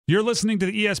You're listening to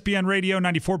the ESPN Radio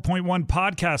 94.1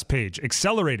 podcast page,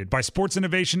 accelerated by Sports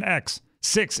Innovation X.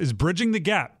 6 is bridging the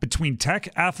gap between tech,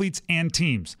 athletes, and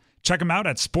teams. Check them out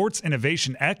at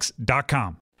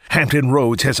sportsinnovationx.com. Hampton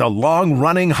Roads has a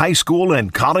long-running high school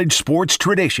and college sports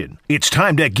tradition. It's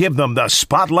time to give them the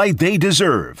spotlight they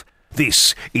deserve.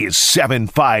 This is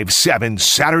 757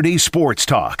 Saturday Sports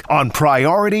Talk on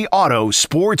Priority Auto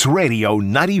Sports Radio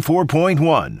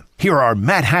 94.1. Here are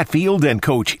Matt Hatfield and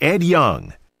Coach Ed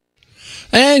Young.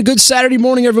 And good Saturday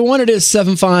morning, everyone. It is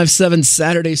 757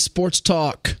 Saturday Sports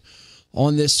Talk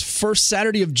on this first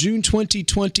Saturday of June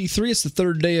 2023. It's the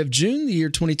third day of June, the year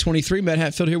 2023. Matt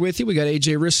Hatfield here with you. We got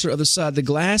AJ Risser, other side of the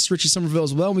glass, Richie Somerville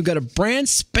as well. And we've got a brand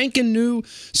spanking new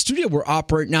studio we're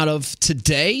operating out of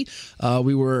today.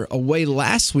 We were away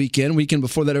last weekend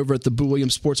before that over at the Boo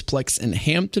Williams Sportsplex in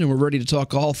Hampton, and we're ready to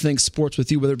talk all things sports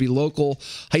with you, whether it be local,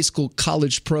 high school,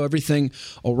 college, pro, everything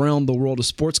around the world of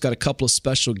sports. Got a couple of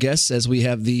special guests as we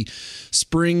have the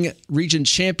spring region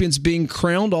champions being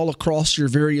crowned all across your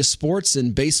various sports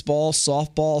in baseball,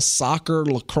 softball, soccer,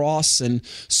 lacrosse, and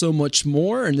so much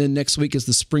more. And then next week is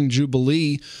the Spring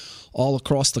Jubilee all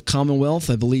across the Commonwealth.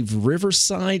 I believe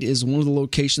Riverside is one of the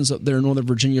locations up there in Northern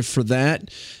Virginia for that.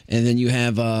 And then you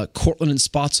have Cortland and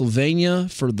Spotsylvania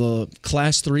for the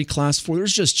Class 3, Class 4.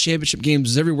 There's just championship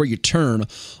games everywhere you turn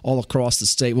all across the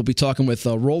state. We'll be talking with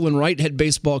Roland Wright, head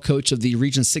baseball coach of the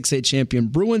Region 6A champion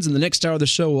Bruins. In the next hour of the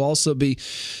show, we'll also be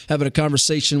having a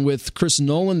conversation with Chris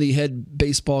Nolan, the head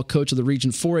baseball coach of the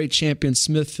Region 4A champion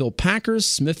Smithfield Packers.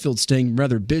 Smithfield's staying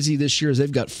rather busy this year as they've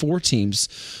got 4 teams,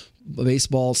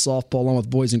 baseball, softball, along with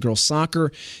boys and girls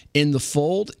soccer in the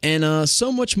fold, and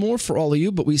so much more for all of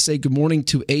you. But we say good morning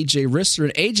to AJ Risser.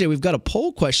 And AJ, we've got a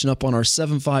poll question up on our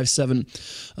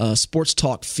 757 Sports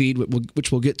Talk feed,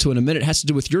 which we'll get to in a minute. It has to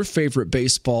do with your favorite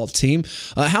baseball team.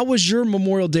 How was your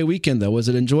Memorial Day weekend, though? Was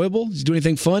it enjoyable? Did you do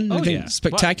anything fun? Anything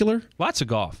spectacular? Lots of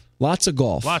golf. Lots of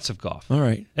golf. Lots of golf. All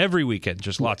right. Every weekend,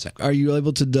 just lots of golf. Are you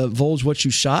able to divulge what you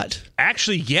shot?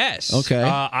 Actually, yes. Okay.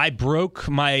 I broke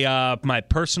my my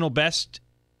personal best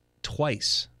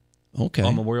twice. Okay.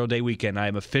 On Memorial Day weekend. I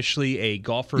am officially a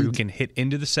golfer who can hit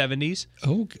into the 70s.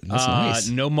 Oh, that's nice.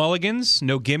 No mulligans,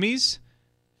 no gimmies.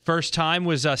 First time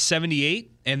was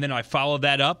 78, and then I followed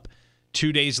that up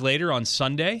 2 days later on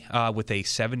Sunday with a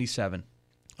 77.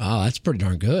 Oh, that's pretty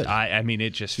darn good. I mean,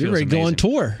 it just feels You're ready to go on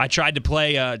tour. I tried to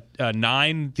play a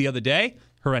 9 the other day.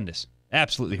 Horrendous.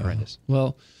 Absolutely horrendous.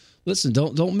 Well, listen,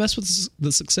 don't mess with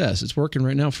the success. It's working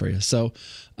right now for you. So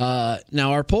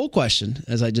now our poll question,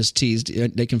 as I just teased,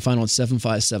 they can find on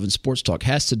 757 Sports Talk,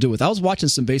 has to do with, I was watching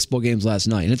some baseball games last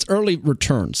night, and it's early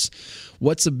returns.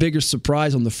 What's a bigger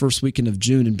surprise on the first weekend of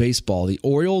June in baseball? The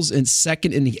Orioles in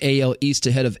second in the AL East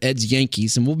ahead of Ed's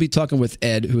Yankees. And we'll be talking with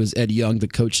Ed, who is Ed Young, the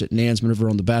coach at Nansemond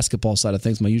over on the basketball side of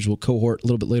things, my usual cohort, a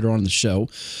little bit later on in the show.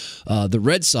 The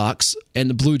Red Sox and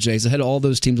the Blue Jays ahead of all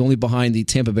those teams, only behind the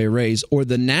Tampa Bay Rays, or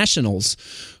the Nationals,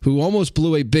 who almost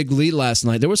blew a big lead last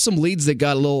night. There were some leads that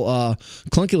got a little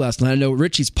clunky last night. I know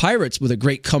Richie's Pirates with a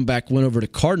great comeback win over the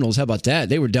Cardinals. How about that?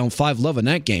 They were down 5-0 in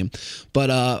that game.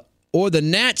 But or the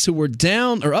Nats, who were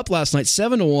down or up last night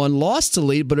 7-1, lost the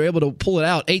lead, but are able to pull it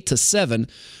out 8-7,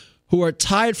 who are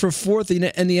tied for fourth in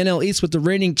the NL East with the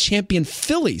reigning champion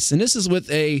Phillies. And this is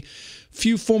with a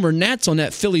few former Nats on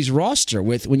that Phillies roster.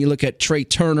 With when you look at Trey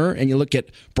Turner and you look at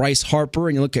Bryce Harper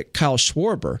and you look at Kyle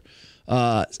Schwarber.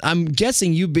 I'm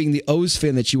guessing you, being the O's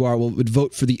fan that you are, would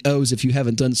vote for the O's if you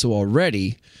haven't done so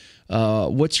already.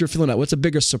 What's your feeling on that? What's a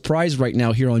bigger surprise right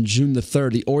now here on June the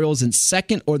 3rd? The Orioles in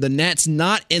second, or the Nats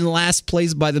not in last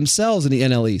place by themselves in the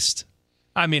NL East?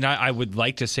 I mean, I would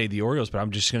like to say the Orioles, but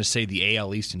I'm just going to say the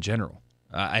AL East in general.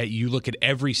 You look at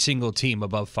every single team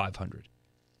above 500.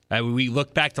 We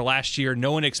look back to last year,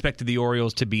 no one expected the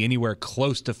Orioles to be anywhere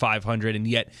close to 500, and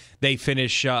yet they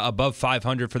finish above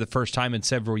 500 for the first time in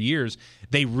several years.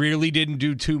 They really didn't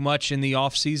do too much in the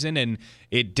offseason, and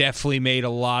it definitely made a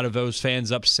lot of those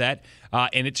fans upset.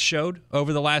 And it showed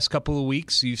over the last couple of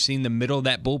weeks. You've seen the middle of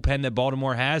that bullpen that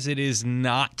Baltimore has. It is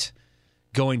not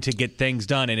going to get things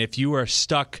done. And if you are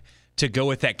stuck to go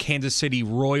with that Kansas City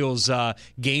Royals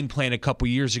game plan a couple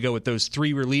years ago with those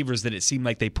 3 relievers that it seemed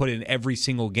like they put in every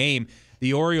single game,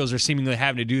 the Orioles are seemingly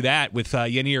having to do that with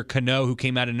Yennier Cano, who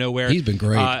came out of nowhere. He's been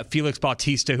great. Felix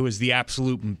Bautista, who is the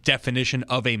absolute definition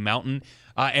of a mountain.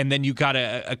 And then you got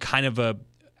a kind of a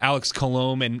Alex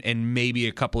Colomb and maybe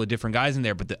a couple of different guys in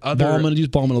there. But the other Ballman, use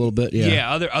Ballman a little bit, yeah.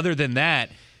 Yeah, other than that,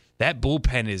 that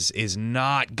bullpen is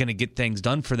not going to get things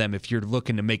done for them if you're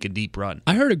looking to make a deep run.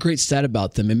 I heard a great stat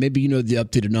about them, and maybe you know the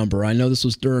updated number. I know this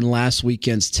was during last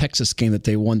weekend's Texas game that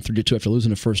they won 3-2 after losing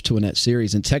the first two in that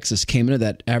series, and Texas came into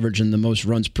that averaging the most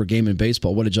runs per game in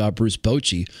baseball. What a job Bruce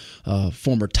Bochy,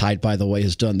 former Tide, by the way,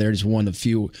 has done there. He's won a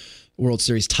few World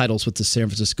Series titles with the San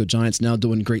Francisco Giants, now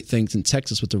doing great things in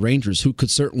Texas with the Rangers, who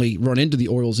could certainly run into the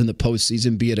Orioles in the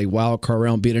postseason, be it a wild card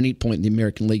round, be it any point in the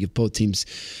American League if both teams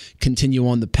continue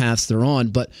on the paths they're on.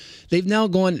 But they've now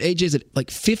gone, AJ's at like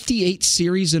 58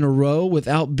 series in a row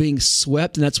without being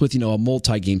swept, and that's with, a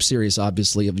multi-game series,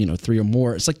 obviously, of, 3 or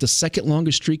more. It's like the second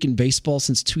longest streak in baseball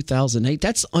since 2008.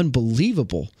 That's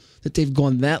unbelievable that they've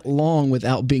gone that long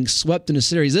without being swept in a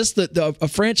series. This is a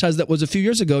franchise that was a few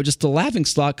years ago just the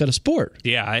laughingstock of a sport.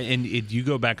 Yeah, and you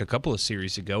go back a couple of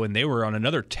series ago, and they were on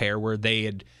another tear where they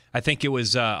had, I think it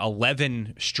was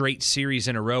 11 straight series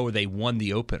in a row where they won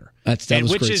the opener.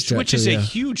 Which is a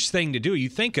huge thing to do. You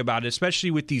think about it,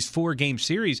 especially with these 4-game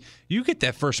series. You get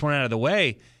that first one out of the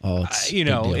way.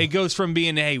 It goes from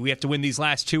being, hey, we have to win these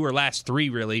last 2 or last 3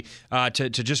 really to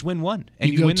just win one,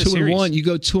 and you win the series. You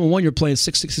go 2-1. You're playing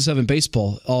 667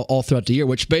 baseball all throughout the year.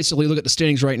 Which basically, look at the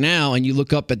standings right now, and you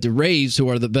look up at the Rays, who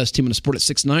are the best team in the sport at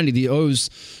 690. The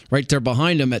O's right there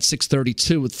behind them at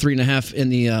 632 with 3.5 in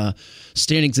the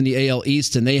standings in the AL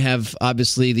East, and they have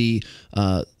obviously the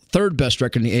third best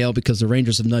record in the AL because the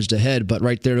Rangers have nudged ahead. But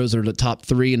right there, those are the top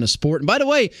 3 in the sport. And by the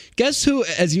way, guess who,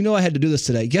 as you know, I had to do this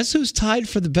today. Guess who's tied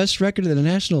for the best record in the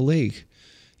National League?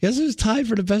 Guess who's tied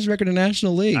for the best record in the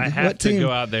National League? I have to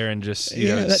go out there and just,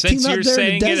 since you're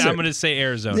saying it, I'm going to say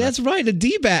Arizona. That's right, the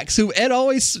D-backs, who Ed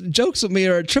always jokes with me,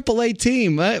 are a AAA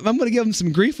team. I'm going to give him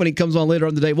some grief when he comes on later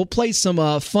on today. We'll play some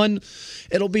fun.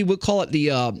 We'll call it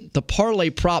the parlay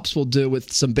props we'll do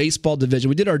with some baseball division.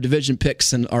 We did our division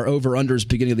picks and our over-unders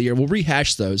beginning of the year. We'll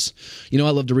rehash those. I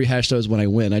love to rehash those when I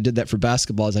win. I did that for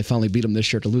basketball as I finally beat them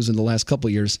this year to lose in the last couple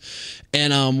of years.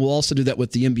 And we'll also do that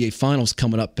with the NBA Finals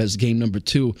coming up as game number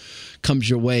 2 comes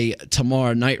your way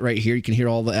tomorrow night right here. You can hear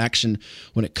all the action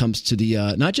when it comes to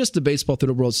the not just the baseball through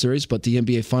the World Series, but the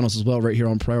NBA Finals as well right here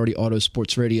on Priority Auto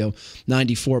Sports Radio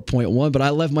 94.1. But I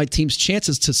love my team's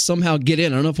chances to somehow get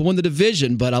in. I don't know if we'll win the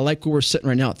division, but I like where we're sitting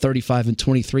right now at 35-23.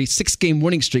 6-game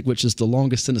winning streak, which is the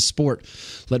longest in the sport,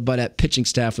 led by that pitching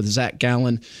staff with Zach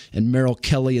Gallen and Merrill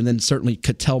Kelly, and then certainly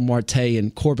Ketel Marte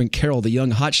and Corbin Carroll, the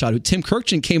young hotshot, who Tim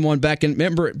Kirkchin came on back in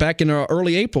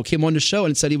early April, came on the show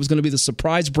and said he was going to be the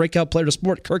surprise breakout player to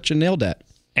sport. Kirkchin nailed that.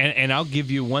 And I'll give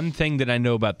you one thing that I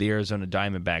know about the Arizona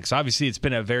Diamondbacks. Obviously, it's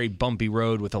been a very bumpy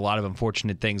road with a lot of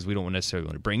unfortunate things we don't necessarily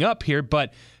want to bring up here,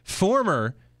 but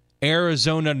former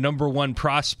Arizona number 1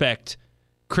 prospect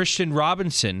Christian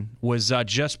Robinson was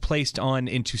just placed on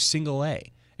into Single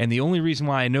A. And the only reason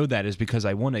why I know that is because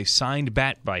I won a signed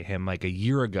bat by him like a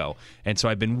year ago. And so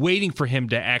I've been waiting for him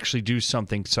to actually do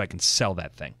something so I can sell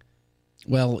that thing.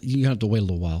 Well, you have to wait a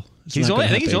little while. I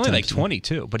think he's only like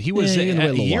 22, but he was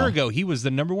a year ago. He was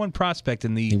the number 1 prospect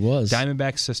in the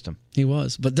Diamondback system. He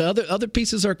was, but the other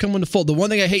pieces are coming to fold. The one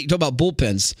thing I hate, you talk about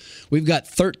bullpens. We've got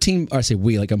 13. Or I say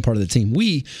we, like I'm part of the team.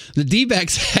 The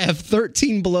D-backs have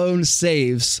 13 blown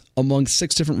saves among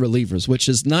 6 different relievers, which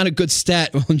is not a good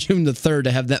stat on June the 3rd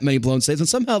to have that many blown saves. And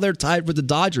somehow they're tied with the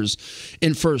Dodgers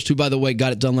in first, who, by the way,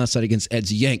 got it done last night against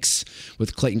Ed's Yanks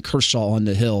with Clayton Kershaw on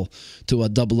the hill to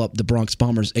double up the Bronx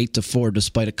Bombers 8-4,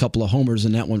 despite a couple of homers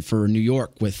in that one for New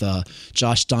York with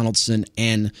Josh Donaldson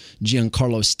and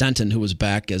Giancarlo Stanton, who was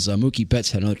back, as Mookie Betts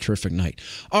had another terrific night.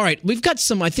 All right, we've got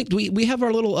some. I think we have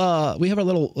our little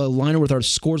liner with our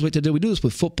scores we have to do. We do this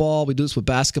with football. We do this with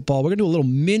basketball. We're gonna do a little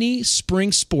mini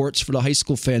spring sports for the high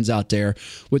school fans out there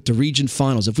with the region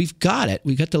finals. If we've got it,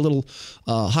 we got the little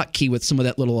hotkey with some of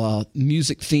that little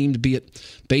music themed, be it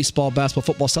baseball, basketball,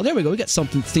 football style. There we go. We got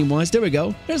something theme wise. There we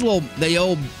go. There's the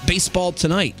old baseball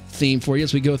tonight theme for you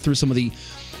as we go through some of the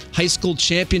high school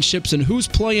championships and who's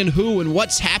playing who and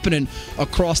what's happening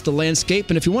across the landscape.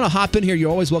 And if you want to hop in here,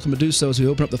 you're always welcome to do so as we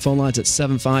open up the phone lines at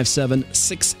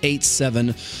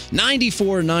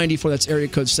 757-687-9494. That's area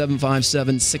code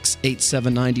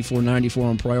 757-687-9494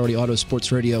 on Priority Auto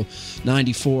Sports Radio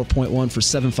 94.1 for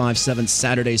 757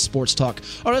 Saturday Sports Talk.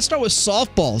 All right, let's start with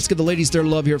softball. Let's get the ladies their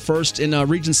love here first. In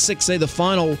Region 6A, the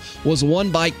final was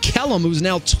won by Kellum, who's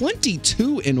now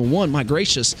 22-1. My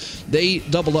gracious. They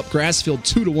doubled up Grassfield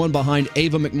 2-1 behind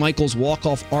Ava McMichael's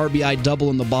walk-off RBI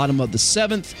double in the bottom of the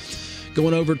 7th.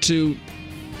 Going over to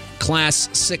Class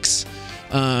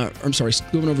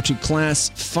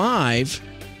 5,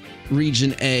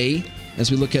 Region A,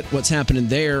 as we look at what's happening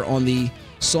there on the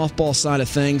softball side of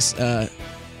things.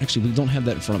 Actually, we don't have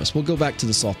that in front of us. We'll go back to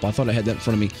the softball. I thought I had that in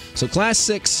front of me. So Class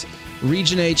 6,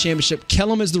 Region A championship.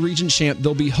 Kellam is the region champ.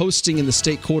 They'll be hosting in the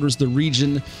state quarters the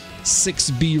Region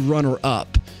 6B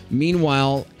runner-up.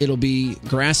 Meanwhile, it'll be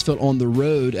Grassfield on the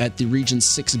road at the Region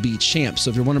 6B champ. So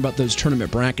if you're wondering about those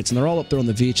tournament brackets, and they're all up there on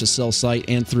the VHSL site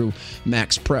and through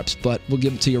Max Preps, but we'll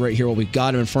give it to you right here while we've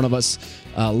got it in front of us.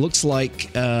 Looks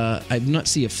like I did not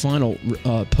see a final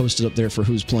posted up there for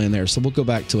who's playing there, so we'll go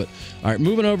back to it. All right,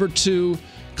 moving over to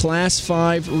Class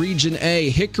 5 Region A.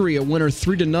 Hickory, a winner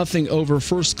 3-0 over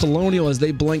First Colonial as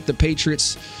they blanked the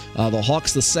Patriots. The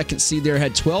Hawks, the second seed there,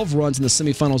 had 12 runs in the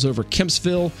semifinals over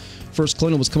Kempsville. First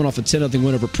Colonial was coming off a 10-0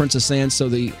 win over Princess Anne, so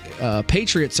the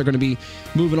Patriots are going to be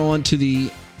moving on to the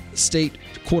state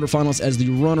quarterfinals as the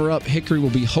runner-up. Hickory will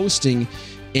be hosting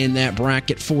in that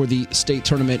bracket for the state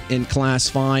tournament in Class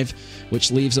 5,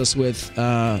 which leaves us with,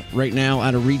 right now,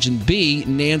 out of Region B,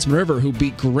 Nansemond River, who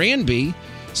beat Granby.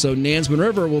 So Nansemond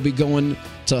River will be going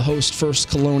to host First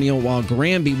Colonial, while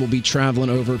Granby will be traveling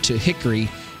over to Hickory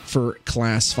for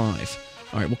Class 5.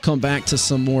 All right, we'll come back to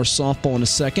some more softball in a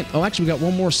second. Oh, actually, we got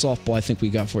one more softball I think we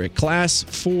got for you. Class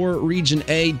 4 Region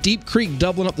A. Deep Creek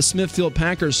doubling up the Smithfield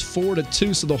Packers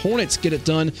 4-2, so the Hornets get it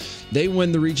done. They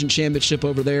win the region championship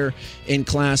over there in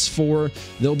Class 4.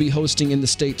 They'll be hosting in the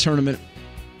state tournament,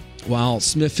 while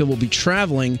Smithfield will be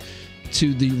traveling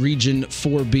to the Region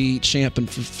 4B champ. And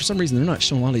for some reason, they're not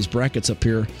showing a lot of these brackets up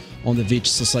here on the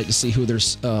VHSL site to see who they're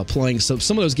playing. So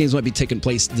some of those games might be taking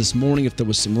place this morning if there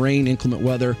was some rain, inclement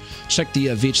weather. Check the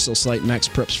VHSL site, Max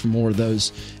Preps, for more of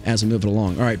those as we move it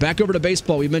along. All right, back over to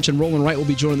baseball. We mentioned Roland Wright will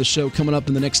be joining the show coming up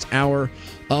in the next hour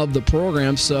of the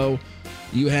program. So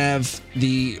you have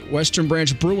the Western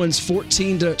Branch Bruins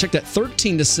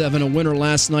 13-7, a winner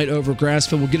last night over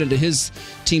Grassfield. We'll get into his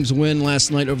team's win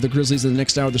last night over the Grizzlies in the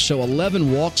next hour of the show.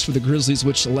 11 walks for the Grizzlies,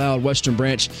 which allowed Western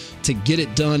Branch to get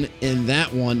it done in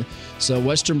that one. So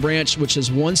Western Branch, which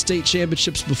has won state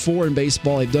championships before in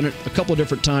baseball, they've done it a couple of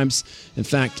different times. In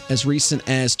fact, as recent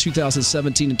as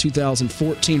 2017 and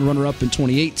 2014, runner-up in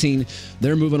 2018.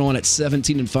 They're moving on at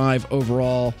 17-5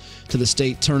 overall to the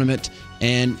state tournament.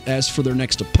 And as for their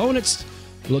next opponents,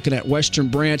 looking at Western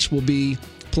Branch will be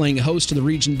playing host to the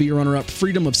Region B runner-up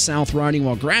Freedom of South Riding,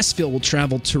 while Grassfield will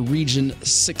travel to Region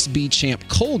 6B champ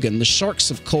Colgan. The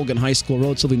Sharks of Colgan High School, a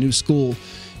relatively new school,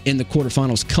 in the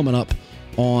quarterfinals coming up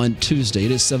on Tuesday.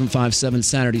 It is 757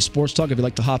 Saturday Sports Talk. If you'd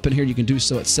like to hop in here, you can do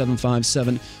so at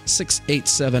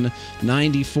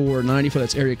 757-687-9494.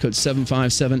 That's area code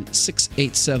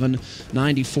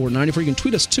 757-687-9494. You can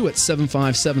tweet us too at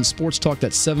 757 Sports Talk.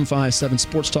 That's 757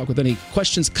 Sports Talk with any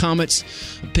questions, comments,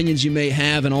 opinions you may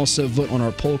have, and also vote on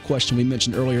our poll question we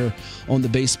mentioned earlier on the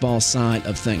baseball side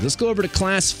of things. Let's go over to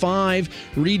Class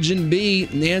 5 Region B.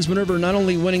 Nansemond River not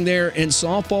only winning there in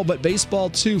softball, but baseball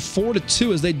too,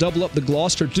 4-2 as they double up the Gloucester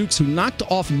Dukes, who knocked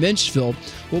off Menchville.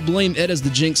 We'll blame Ed as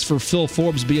the jinx for Phil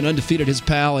Forbes being undefeated, his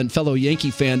pal and fellow Yankee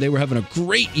fan. They were having a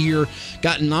great year,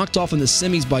 got knocked off in the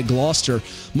semis by Gloucester,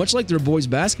 much like their boys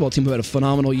basketball team who had a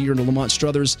phenomenal year in the Lamont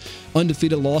Struthers.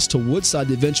 Undefeated, lost to Woodside,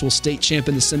 the eventual state champ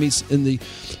in the semis in the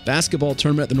basketball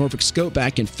tournament at the Norfolk Scope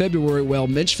back in February. Well,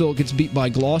 Menchville gets beat by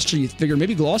Gloucester. You figure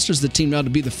maybe Gloucester's the team now to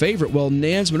be the favorite. Well,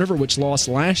 Nansemond River, which lost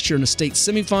last year in the state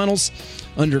semifinals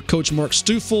under Coach Mark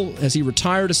Stufel as he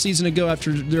retired a season ago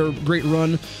after their great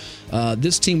run.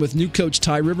 This team with new coach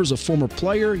Ty Rivers, a former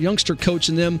player, youngster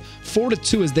coaching them,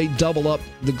 4-2 as they double up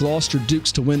the Gloucester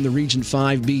Dukes to win the Region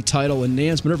 5B title. And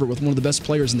Nansemond River with one of the best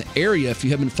players in the area. If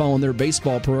you haven't been following their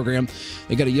baseball program,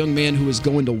 they got a young man who is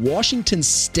going to Washington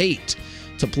State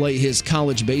to play his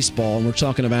college baseball. And we're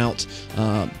talking about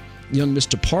young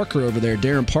Mr. Parker over there.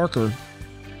 Darren Parker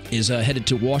is headed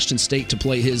to Washington State to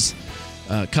play his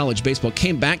college baseball.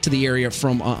 Came back to the area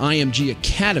from IMG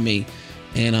Academy,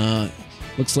 and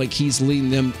looks like he's leading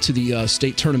them to the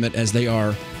state tournament as they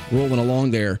are rolling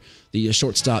along there, the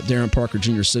shortstop Darren Parker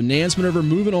Jr. So Nansemond River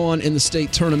moving on in the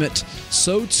state tournament.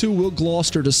 So too will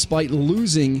Gloucester, despite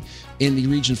losing in the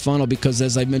region final, because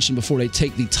as I mentioned before, they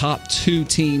take the top two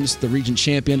teams, the region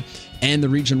champion and the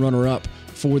region runner-up,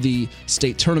 for the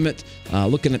state tournament.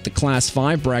 Looking at the Class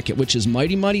 5 bracket, which is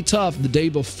mighty, mighty tough. The day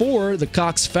before, the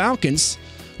Cox Falcons,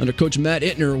 under Coach Matt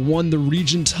Ittner, won the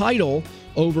region title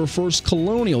over First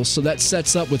Colonial. So that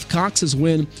sets up with Cox's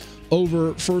win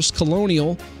over First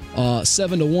Colonial,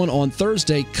 7-1 on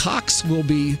Thursday. Cox will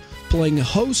be playing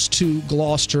host to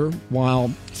Gloucester, while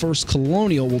First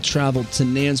Colonial will travel to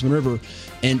Nansemond River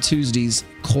in Tuesday's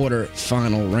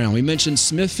quarterfinal round. We mentioned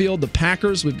Smithfield, the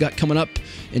Packers, we've got coming up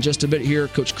in just a bit here.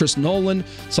 Coach Chris Nolan,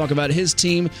 talk about his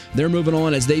team. They're moving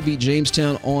on as they beat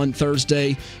Jamestown on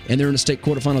Thursday, and they're in the state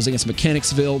quarterfinals against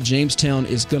Mechanicsville. Jamestown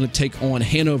is going to take on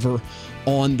Hanover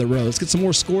on the road. Let's get some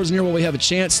more scores in here while we have a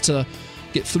chance to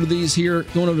get through these here.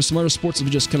 Going over to some other sports, we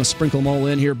just kind of sprinkle them all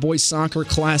in here. Boys soccer,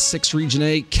 Class 6 Region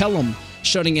A. Kellum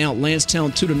shutting out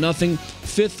Lansdowne 2-0.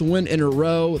 Fifth win in a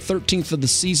row. 13th of the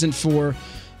season for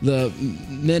the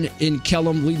men in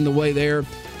Kellum, leading the way there.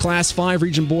 Class 5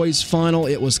 Region Boys final.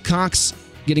 It was Cox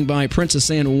getting by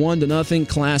Princess Anne 1-0.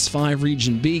 Class 5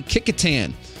 Region B.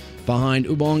 Kickitan behind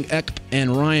Ubong Ekp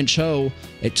and Ryan Cho,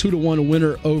 a 2-1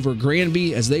 winner over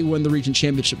Granby as they win the region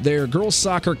championship there. Girls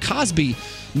soccer, Cosby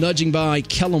nudging by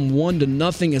Kellum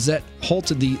 1-0 as that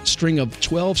halted the string of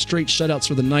 12 straight shutouts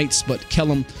for the Knights, but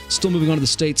Kellum still moving on to the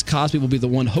States. Cosby will be the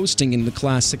one hosting in the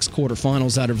Class 6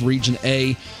 quarterfinals out of Region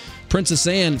A. Princess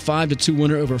Anne 5-2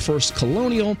 winner over First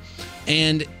Colonial,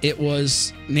 and it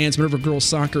was Nansemond River girls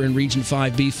soccer in Region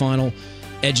 5B final,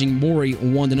 edging Maury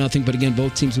 1-0. But again,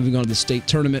 both teams moving on to the state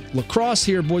tournament. Lacrosse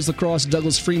here, boys lacrosse,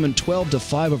 Douglas Freeman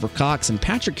 12-5 over Cox, and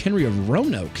Patrick Henry of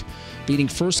Roanoke beating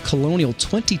First Colonial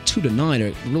 22-9.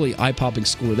 A really eye-popping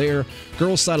score there.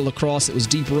 Girls side of lacrosse, it was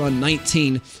Deep Run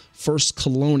 19, First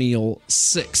Colonial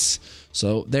 6.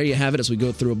 So there you have it as we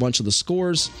go through a bunch of the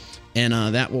scores. And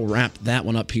that will wrap that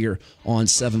one up here on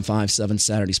 757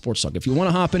 Saturday Sports Talk. If you want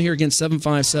to hop in here again,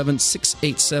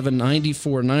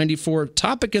 757-687-9494.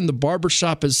 Topic in the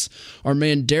barbershop is our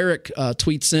man Derek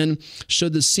tweets in,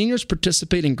 should the seniors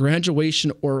participate in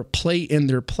graduation or play in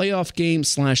their playoff game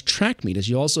 / track meet, as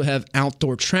you also have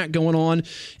outdoor track going on?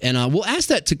 And we'll ask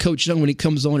that to Coach Young when he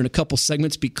comes on in a couple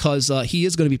segments, because he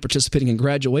is going to be participating in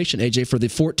graduation, AJ, for the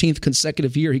 14th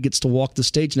consecutive year. He gets to walk the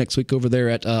stage next week over there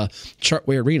at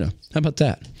Chartway Arena. How about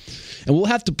that? And we'll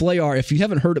have to play if you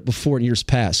haven't heard it before in years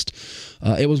past,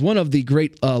 it was one of the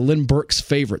great Lynn Burke's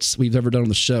favorites we've ever done on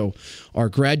the show, our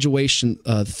graduation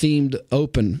themed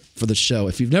open for the show.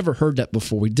 If you've never heard that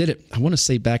before, we did it, I want to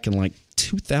say back in like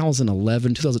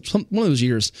 2011, one of those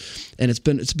years, and it's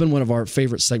been one of our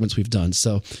favorite segments we've done.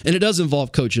 So, and it does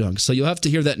involve Coach Young, so you'll have to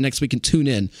hear that next week and tune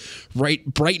in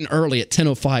bright and early at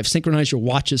 10:05. Synchronize your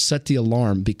watches, set the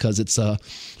alarm, because it's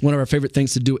one of our favorite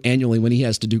things to do annually when he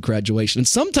has to do graduation. And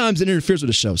sometimes it interferes with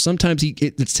the show. Sometimes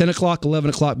it's 10 o'clock,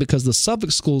 11 o'clock, because the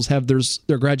Suffolk schools have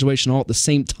their graduation all at the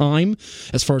same time,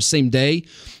 as far as same day,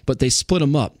 but they split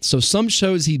them up. So some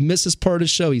shows he misses part of the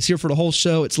show. He's here for the whole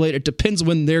show. It's late. It depends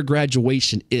when their graduation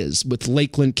is, with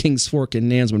Lakeland, Kings Fork, and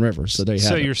Nansemond River. So there you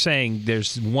have it. So you're saying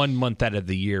there's 1 month out of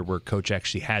the year where Coach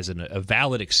actually has a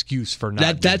valid excuse for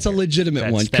not That's a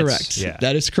legitimate one. Correct. Yeah.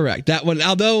 That is correct. That one,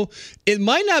 although it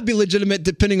might not be legitimate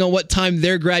depending on what time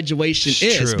their graduation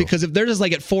is. True. Because if they're just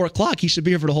like at 4 o'clock, he should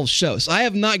be here for the whole show. So I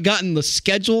have not gotten the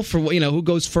schedule for who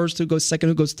goes first, who goes second,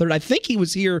 who goes third. I think he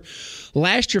was here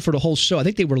last year for the whole show. I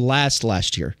think they were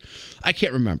last year. I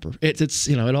can't remember. It's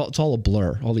all a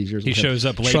blur all these years. He shows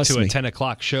up late to a 10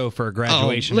 o'clock show for a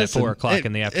graduation at 4 o'clock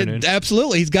in the afternoon.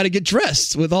 Absolutely. He's got to get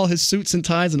dressed with all his suits and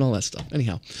ties and all that stuff.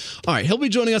 Anyhow. All right. He'll be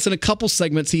joining us in a couple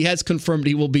segments. He has confirmed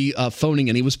he will be phoning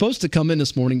in. He was supposed to come in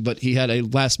this morning, but he had a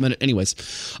last minute. Anyways,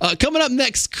 coming up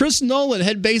next, Chris Nolan,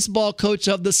 head baseball coach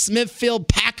of the Smithfield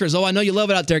Packers. Oh, I know you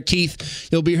love it out there, Keith.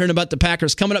 You'll be hearing about the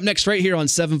Packers coming up next right here on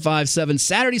 757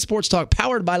 Saturday Sports Talk,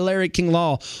 powered by Larry King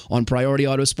Law on Priority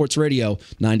Auto Sports Radio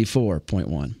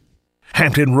 94.1.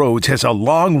 Hampton Roads has a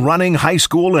long-running high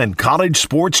school and college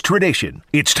sports tradition.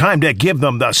 It's time to give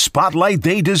them the spotlight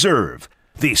they deserve.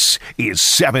 This is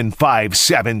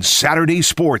 757 Saturday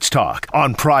Sports Talk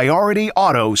on Priority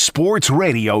Auto Sports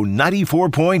Radio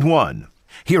 94.1.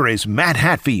 Here is Matt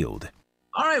Hatfield.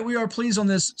 All right, we are pleased on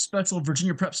this special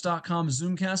VirginiaPreps.com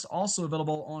Zoomcast, also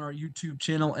available on our YouTube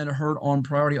channel and heard on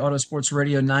Priority Auto Sports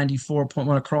Radio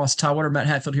 94.1 across Tidewater. Matt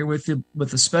Hatfield here with you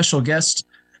with a special guest.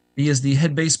 He is the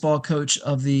head baseball coach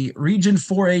of the Region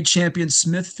 4A champion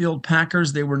Smithfield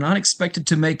Packers. They were not expected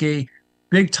to make a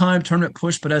big-time tournament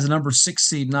push, but as a number 6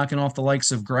 seed, knocking off the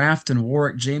likes of Grafton,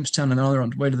 Warwick, Jamestown, and another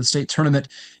on the way to the state tournament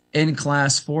in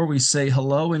Class 4. We say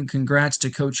hello and congrats to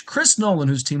Coach Chris Nolan,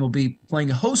 whose team will be playing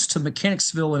host to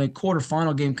Mechanicsville in a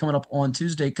quarterfinal game coming up on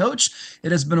Tuesday. Coach,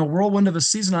 it has been a whirlwind of a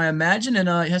season, I imagine, and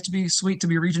it has to be sweet to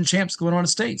be region champs going on to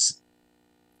states.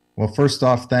 Well, first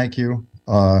off, thank you.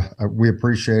 We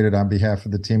appreciate it on behalf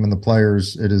of the team and the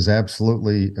players. It is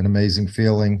absolutely an amazing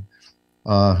feeling.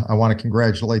 I want to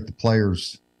congratulate the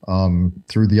players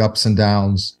through the ups and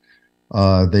downs.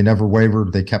 They never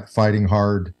wavered. They kept fighting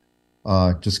hard.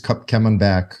 Just kept coming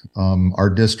back. Our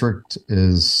district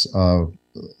is,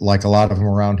 like a lot of them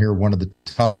around here, one of the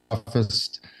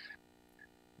toughest.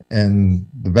 And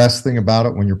the best thing about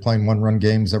it, when you're playing one-run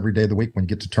games every day of the week, when you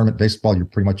get to tournament baseball, you're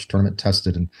pretty much tournament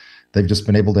tested. And they've just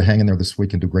been able to hang in there this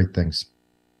week and do great things.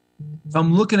 If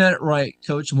I'm looking at it right,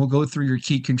 Coach, and we'll go through your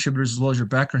key contributors as well as your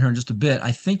background here in just a bit,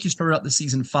 I think you started out the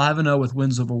season 5-0 with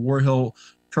wins over War Hill,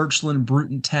 Churchland,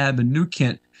 Bruton, Tab, and New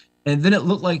Kent. And then it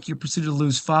looked like you proceeded to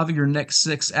lose 5 of your next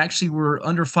 6. Actually, were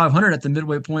under 500 at the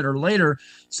midway point or later.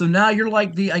 So now you're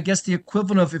like the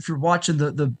equivalent of, if you're watching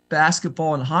the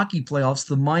basketball and hockey playoffs,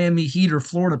 the Miami Heat or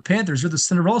Florida Panthers. You're the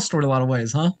Cinderella story in a lot of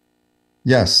ways, huh?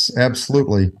 Yes,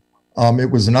 absolutely. It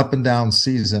was an up and down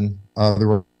season. There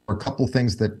were a couple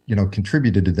things that,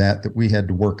 contributed to that we had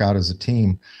to work out as a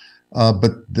team.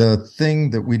 But the thing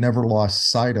that we never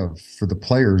lost sight of for the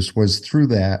players was through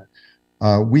that,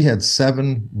 we had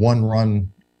 7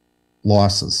 one-run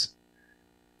losses.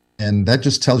 And that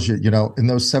just tells you, in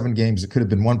those 7 games, it could have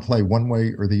been one play one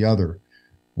way or the other.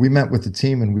 We met with the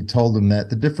team and we told them that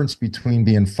the difference between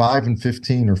being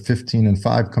 5-15 or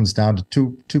 15-5 comes down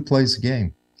to two plays a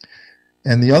game.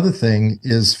 And the other thing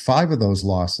is 5 of those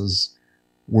losses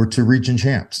were to region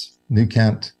champs, New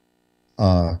Kent,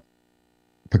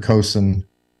 Poquoson,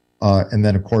 and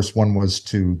then, of course, one was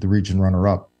to the region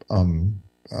runner-up.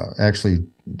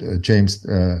 James,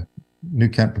 New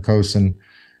Kent, Poquoson,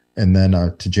 and then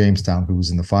to Jamestown, who was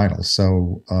in the finals.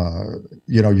 So,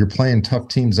 you're playing tough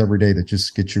teams every day that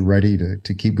just get you ready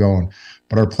to keep going.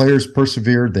 But our players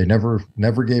persevered. They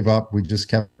never gave up. We just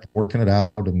kept working it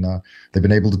out, and they've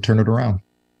been able to turn it around.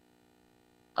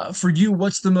 For you,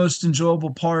 what's the most enjoyable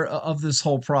part of this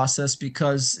whole process?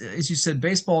 Because, as you said,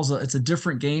 baseball it's a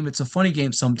different game. It's a funny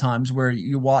game sometimes, where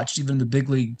you watch even the big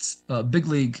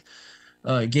league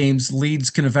games, leads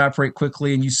can evaporate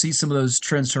quickly, and you see some of those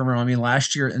trends turn around. I mean,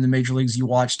 last year in the major leagues, you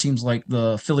watch teams like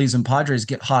the Phillies and Padres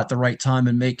get hot at the right time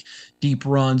and make deep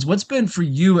runs. What's been for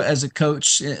you as a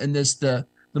coach in this the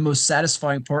most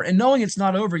satisfying part? And knowing it's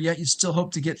not over yet, you still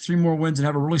hope to get 3 more wins and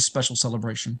have a really special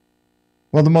celebration.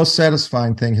 Well, the most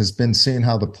satisfying thing has been seeing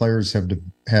how the players have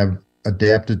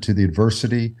adapted to the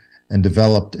adversity and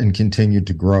developed and continued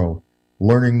to grow,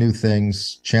 learning new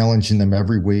things, challenging them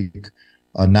every week,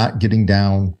 not getting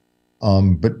down,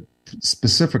 but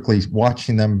specifically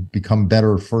watching them become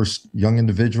better, first young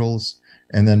individuals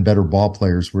and then better ball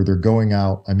players, where they're going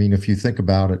out. I mean, if you think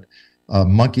about it,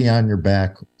 monkey on your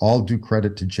back, all due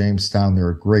credit to Jamestown.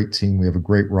 They're a great team. We have a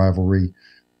great rivalry.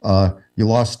 You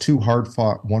lost 2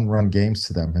 hard-fought one-run games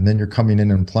to them, and then you're coming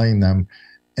in and playing them.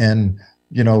 And,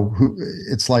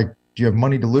 it's like, do you have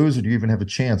money to lose, or do you even have a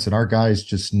chance? And our guys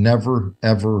just never,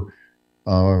 ever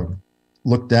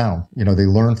look down. They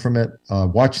learn from it.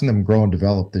 Watching them grow and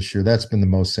develop this year, that's been the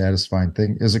most satisfying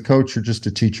thing. As a coach or just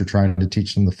a teacher, trying to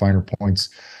teach them the finer points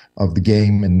of the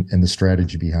game and the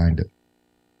strategy behind it.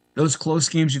 Those close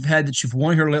games you've had that you've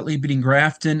won here lately, beating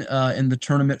Grafton in the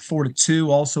tournament 4-2,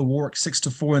 also Warwick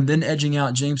 6-4, and then edging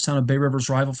out Jamestown, a Bay Rivers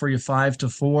rival, for you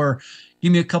 5-4.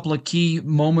 Give me a couple of key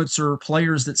moments or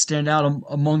players that stand out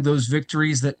among those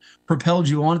victories that propelled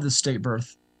you onto the state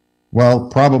berth. Well,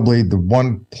 probably the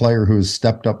one player who has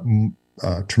stepped up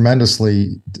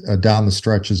tremendously down the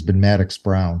stretch has been Maddox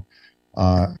Brown.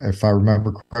 If I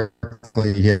remember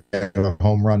correctly, he had a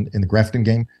home run in the Grafton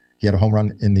game. He had a home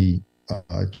run in the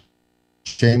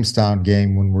Jamestown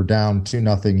game when we're down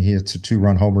 2-0. He hits a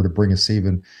 2-run homer to bring us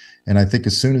even. And I think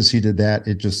as soon as he did that,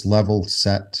 it just level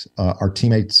set our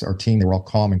teammates, our team. They were all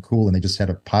calm and cool, and they just had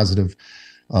a positive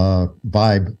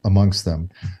vibe amongst them.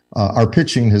 Our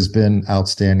pitching has been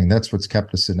outstanding. That's what's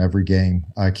kept us in every game.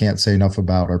 I can't say enough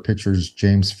about our pitchers,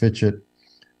 James Fitchett,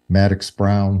 Maddox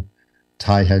Brown,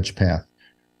 Ty Hedgepath.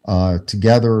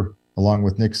 Together, along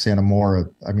with Nick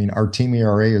Santamora, I mean, our team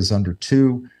ERA is under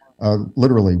 2.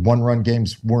 Literally 1-run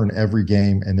games were in every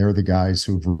game, and they're the guys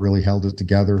who've really held it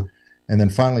together. And then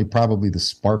finally, probably the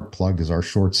spark plug is our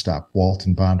shortstop,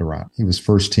 Walton Bondurant. He was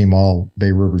first team All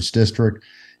Bay Rivers District.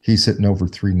 He's hitting over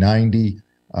 390.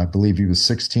 I believe he was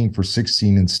 16 for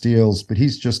 16 in steals, but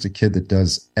he's just a kid that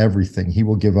does everything. He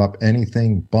will give up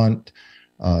anything, bunt.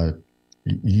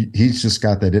 He's just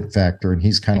got that it factor, and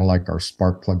he's kind of like our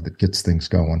spark plug that gets things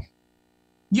going.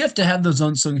 You have to have those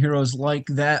unsung heroes like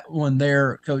that one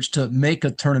there, Coach, to make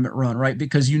a tournament run, right?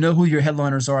 Because you know who your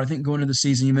headliners are. I think going into the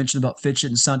season, you mentioned about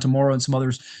Fitchett and Santamora and some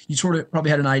others. You sort of probably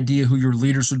had an idea who your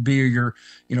leaders would be, or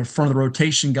your front of the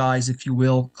rotation guys, if you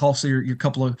will. Also, your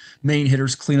couple of main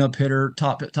hitters, cleanup hitter,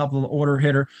 top of the order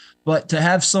hitter. But to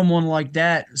have someone like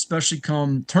that, especially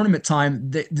come tournament time,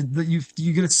 you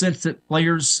get a sense that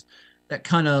players that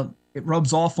kind of it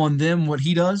rubs off on them what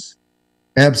he does.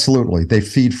 Absolutely. They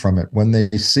feed from it. When they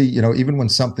see, even when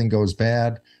something goes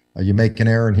bad, you make an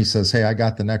error and he says, hey, I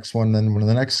got the next one. Then when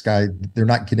the next guy, they're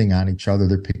not getting on each other.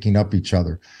 They're picking up each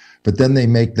other. But then they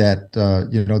make that,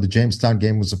 the Jamestown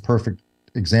game was a perfect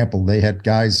example. They had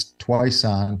guys twice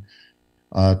on,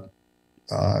 1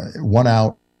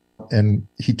 out, and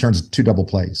he turns 2 double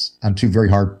plays on 2 very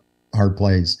hard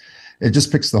plays. it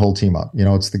just picks the whole team up.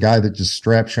 It's the guy that just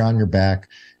straps you on your back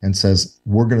and says,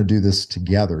 we're going to do this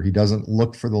together. He doesn't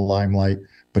look for the limelight,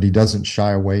 but he doesn't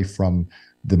shy away from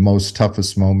the most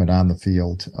toughest moment on the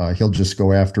field. He'll just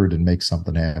go after it and make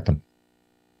something happen.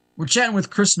 We're chatting with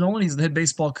Chris Nolan. He's the head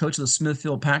baseball coach of the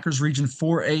Smithfield Packers, Region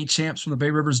 4A champs from the Bay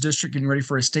Rivers District, getting ready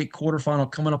for a state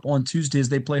quarterfinal coming up on Tuesday as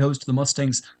they play host to the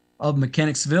Mustangs of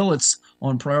Mechanicsville. It's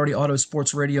on Priority Auto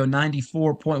Sports Radio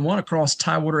 94.1 across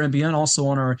Tidewater and beyond, also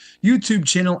on our YouTube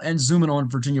channel and zooming on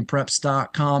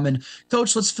virginiapreps.com. And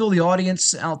Coach, let's fill the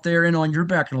audience out there in on your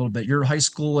background a little bit, your high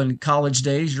school and college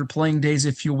days, your playing days,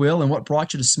 if you will, and what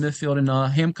brought you to Smithfield and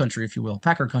Ham Country, if you will,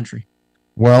 Packer Country.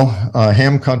 Well,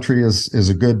 Ham Country is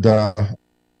a good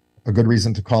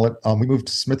reason to call it. We moved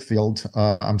to Smithfield.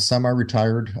 I'm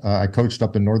semi-retired. I coached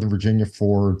up in Northern Virginia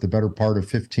for the better part of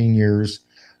 15 years.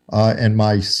 And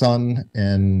my son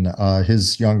and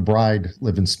his young bride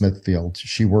live in Smithfield.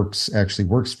 She actually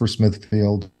works for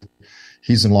Smithfield.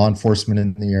 He's in law enforcement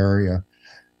in the area.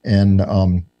 And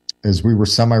as we were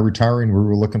semi-retiring, we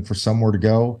were looking for somewhere to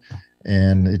go.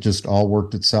 And it just all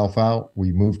worked itself out.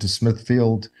 We moved to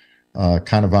Smithfield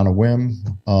kind of on a whim.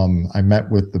 I met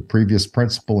with the previous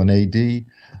principal and AD,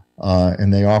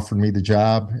 and they offered me the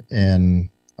job. And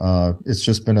it's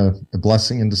just been a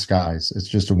blessing in disguise. It's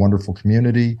just a wonderful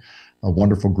community, a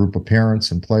wonderful group of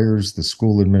parents and players. The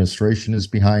school administration is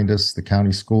behind us, the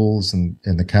county schools and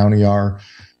the county are.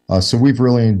 So we've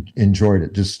really enjoyed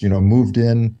it. Just, moved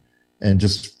in and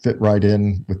just fit right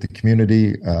in with the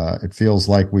community. It feels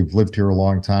like we've lived here a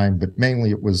long time, but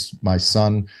mainly it was my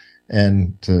son.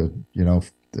 And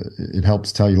it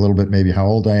helps tell you a little bit maybe how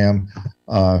old I am.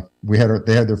 They had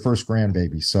their first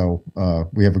grandbaby, so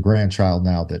we have a grandchild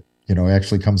now that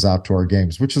actually comes out to our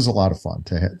games, which is a lot of fun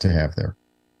to have there.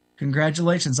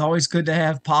 Congratulations! Always good to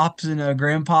have pops and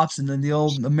grandpops, and then the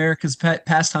old America's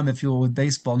pastime, if you will, with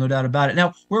baseball, no doubt about it.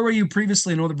 Now, where were you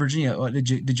previously in Northern Virginia?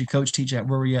 Did you teach at?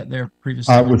 Where were you at there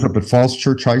previously? I was up at Falls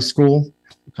Church High School.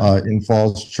 In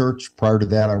Falls Church. Prior to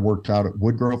that, I worked out at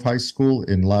Woodgrove High School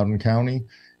in Loudoun County.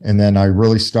 And then I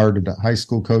really started high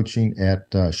school coaching at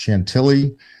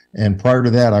Chantilly. And prior to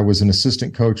that, I was an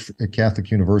assistant coach at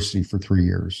Catholic University for 3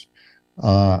 years.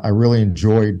 I really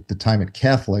enjoyed the time at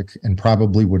Catholic and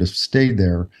probably would have stayed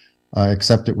there,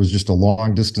 except it was just a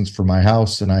long distance from my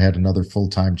house and I had another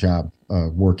full-time job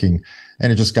working.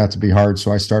 And it just got to be hard.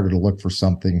 So I started to look for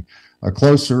something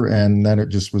closer, and then it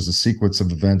just was a sequence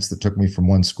of events that took me from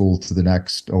one school to the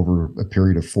next over a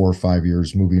period of 4 or 5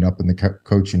 years, moving up in the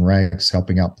coaching ranks,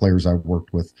 helping out players I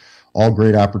worked with. All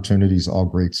great opportunities, all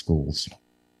great schools.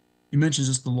 You mentioned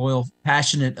just the loyal,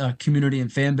 passionate community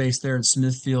and fan base there in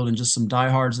Smithfield, and just some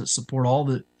diehards that support all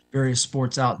the various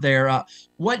sports out there.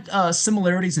 What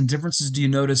similarities and differences do you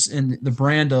notice in the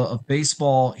brand of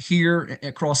baseball here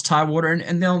across Tidewater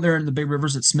and down there in the Bay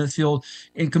Rivers at Smithfield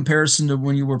in comparison to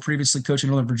when you were previously coaching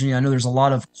Northern Virginia? I know there's a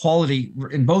lot of quality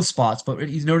in both spots, but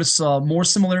you notice more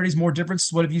similarities, more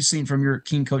differences. What have you seen from your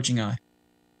keen coaching eye?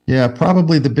 Yeah,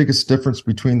 probably the biggest difference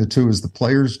between the two is the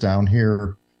players down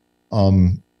here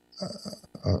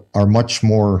are much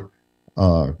more,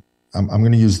 I'm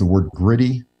going to use the word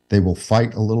gritty. They will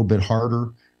fight a little bit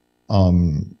harder.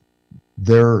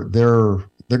 They're going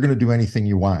to do anything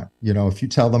you want. If you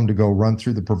tell them to go run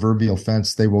through the proverbial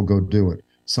fence, they will go do it.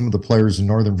 Some of the players in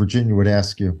Northern Virginia would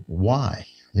ask you, why?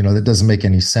 That doesn't make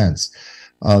any sense.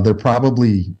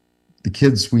 The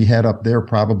kids we had up there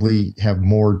probably have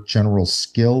more general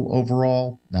skill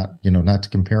overall, not to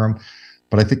compare them,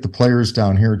 but I think the players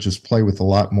down here just play with a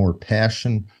lot more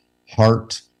passion,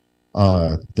 heart.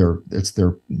 It's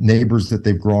their neighbors that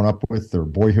they've grown up with, their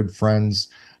boyhood friends,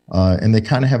 and they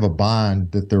kind of have a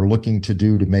bond that they're looking to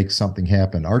do to make something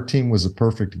happen. Our team was a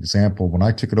perfect example. When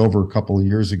I took it over a couple of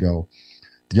years ago,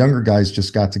 the younger guys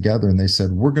just got together and they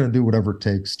said, we're going to do whatever it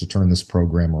takes to turn this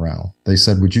program around. They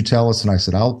said, would you tell us? And I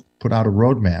said, I'll put out a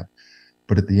roadmap.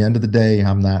 But at the end of the day,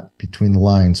 I'm not between the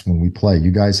lines when we play.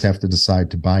 You guys have to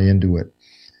decide to buy into it.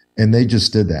 And they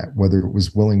just did that, whether it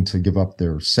was willing to give up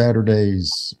their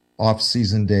Saturdays,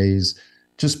 off-season days,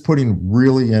 just putting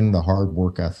really in the hard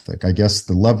work ethic. I guess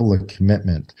the level of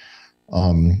commitment,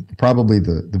 probably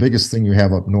the biggest thing you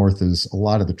have up north is a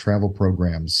lot of the travel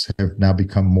programs have now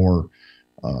become more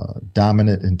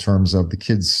dominant in terms of the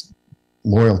kids'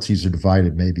 loyalties are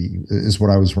divided, maybe, is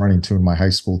what I was running to in my high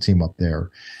school team up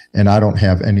there. And I don't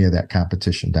have any of that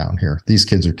competition down here. These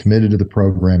kids are committed to the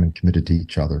program and committed to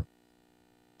each other.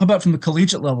 How about from the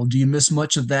collegiate level? Do you miss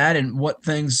much of that, and what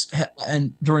things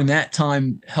and during that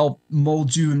time help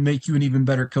mold you and make you an even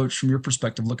better coach from your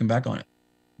perspective, looking back on it?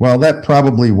 Well, that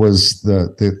probably was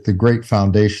the great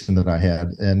foundation that I had.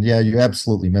 And yeah, you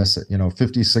absolutely miss it.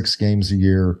 56 games a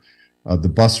year, the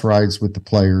bus rides with the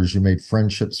players. You made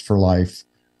friendships for life.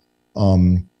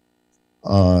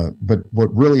 But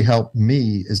what really helped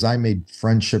me is I made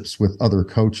friendships with other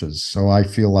coaches. So I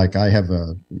feel like I have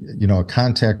a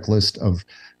contact list of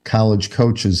college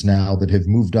coaches now that have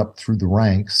moved up through the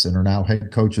ranks and are now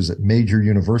head coaches at major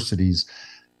universities,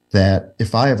 that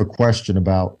if I have a question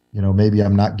about, maybe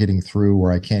I'm not getting through,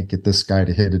 or I can't get this guy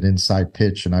to hit an inside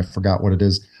pitch and I forgot what it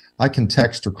is, I can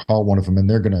text or call one of them and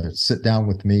they're going to sit down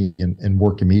with me and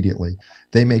work immediately.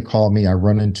 They may call me. I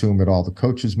run into them at all the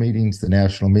coaches meetings, the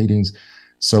national meetings.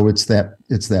 So it's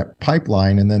that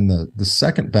pipeline. And then the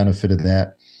second benefit of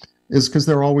that is because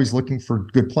they're always looking for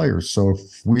good players. So if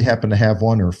we happen to have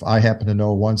one, or if I happen to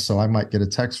know one, so I might get a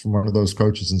text from one of those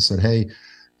coaches and said, hey,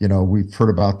 we've heard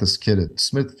about this kid at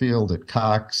Smithfield, at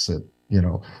Cox, at,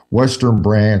 Western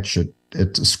Branch,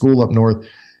 at a school up north.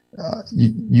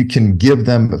 You can give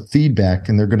them feedback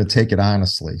and they're going to take it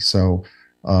honestly. So,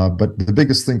 but the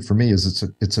biggest thing for me is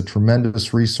it's a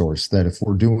tremendous resource that if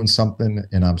we're doing something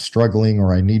and I'm struggling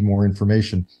or I need more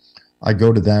information, I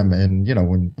go to them. And,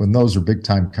 when those are big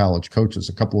time college coaches,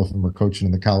 a couple of them are coaching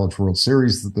in the College World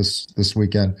Series this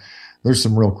weekend, there's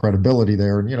some real credibility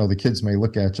there. And, the kids may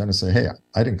look at you and say, hey,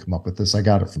 I didn't come up with this. I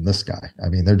got it from this guy. I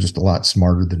mean, they're just a lot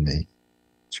smarter than me.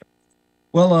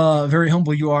 Well, very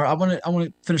humble you are. I want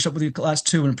to finish up with you last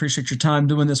two and appreciate your time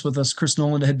doing this with us. Chris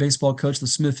Nolan, the head baseball coach of the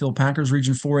Smithfield Packers,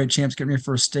 Region 4A champs, getting ready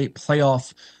for a state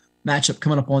playoff matchup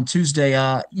coming up on Tuesday.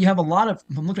 You have a lot of,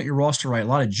 if I'm looking at your roster right, a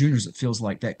lot of juniors, it feels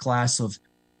like, that class of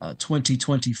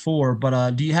 2024.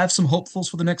 But do you have some hopefuls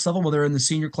for the next level, whether in the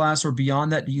senior class or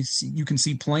beyond that? Do you can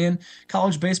see playing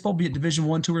college baseball, be it Division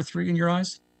 1, 2, or 3 in your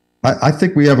eyes? I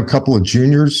think we have a couple of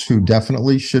juniors who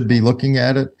definitely should be looking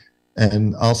at it.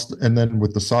 And then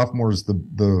with the sophomores,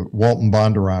 the Walton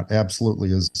Bondurant absolutely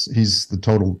he's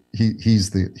the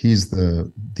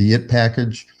it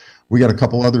package. We got a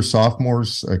couple other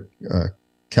sophomores,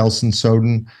 Kelson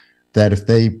Soden, that if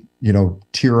they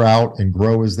tier out and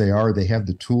grow as they are, they have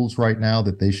the tools right now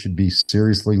that they should be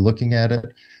seriously looking at it.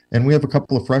 And we have a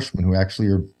couple of freshmen who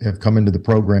actually have come into the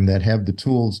program that have the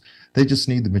tools. They just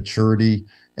need the maturity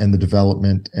and the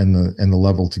development and the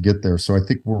level to get there. So I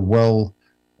think we're well.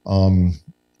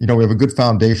 We have a good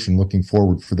foundation looking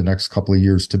forward for the next couple of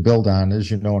years to build on.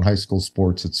 As you know, in high school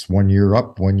sports, it's 1 year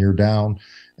up, 1 year down,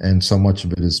 and so much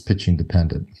of it is pitching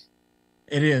dependent.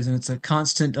 It is, and it's a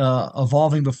constant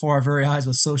evolving before our very eyes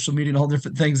with social media and all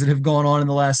different things that have gone on in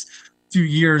the last few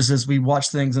years as we watch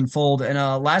things unfold. And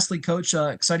lastly, Coach,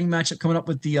 exciting matchup coming up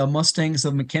with the Mustangs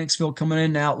of Mechanicsville coming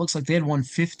in now. It looks like they had won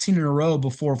 15 in a row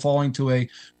before falling to a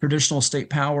traditional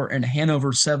state power and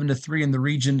Hanover 7-3 in the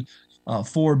Region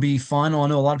 4B final. I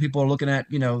know a lot of people are looking at,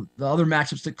 the other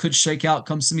matchups that could shake out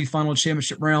come semifinal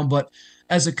championship round. But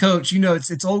as a coach,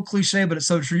 it's old cliche, but it's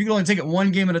so true. You can only take it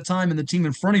one game at a time, and the team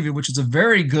in front of you, which is a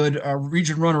very good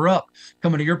region runner-up,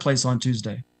 coming to your place on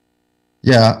Tuesday.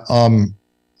 Yeah.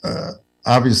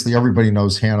 Obviously, everybody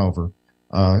knows Hanover,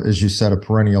 as you said, a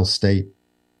perennial state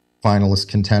finalist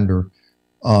contender.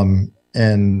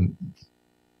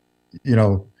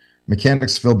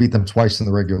 Mechanicsville beat them twice in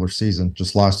the regular season,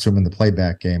 just lost to them in the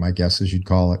playback game, I guess, as you'd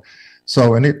call it.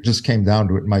 So, and it just came down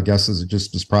to it. My guess is it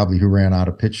just was probably who ran out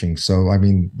of pitching. So, I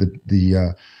mean,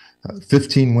 the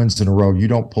 15 wins in a row, you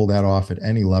don't pull that off at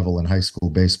any level in high school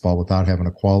baseball without having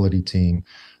a quality team,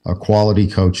 a quality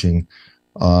coaching.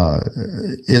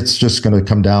 It's just going to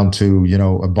come down to,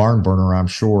 a barn burner, I'm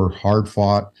sure, hard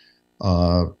fought,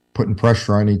 putting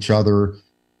pressure on each other.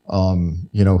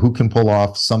 Who can pull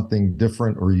off something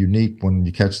different or unique when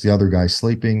you catch the other guy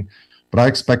sleeping. But I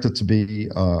expect it to be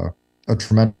a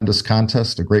tremendous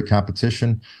contest, a great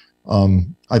competition.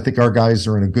 I think our guys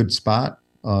are in a good spot.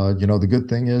 The good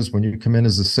thing is when you come in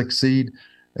as a 6th seed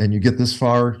and you get this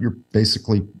far, you're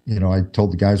basically, I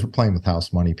told the guys we're playing with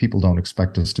house money. People don't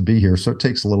expect us to be here. So it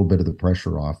takes a little bit of the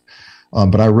pressure off.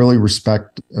 But I really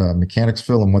respect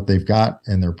Mechanicsville and what they've got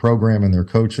and their program and their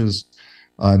coaches.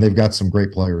 And they've got some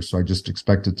great players, so I just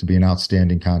expect it to be an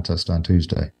outstanding contest on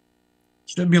Tuesday.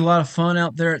 Should be a lot of fun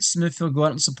out there at Smithfield. Go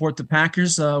out and support the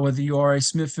Packers, whether you are a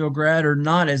Smithfield grad or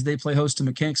not, as they play host to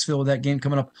Mechanicsville with that game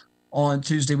coming up on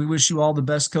Tuesday. We wish you all the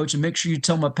best, Coach, and make sure you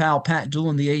tell my pal Pat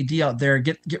Doolin, the AD out there,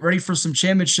 get ready for some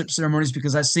championship ceremonies,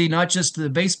 because I see not just the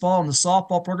baseball and the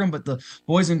softball program, but the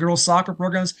boys and girls soccer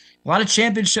programs. A lot of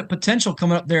championship potential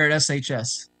coming up there at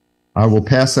SHS. I will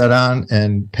pass that on,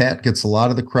 and Pat gets a lot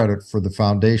of the credit for the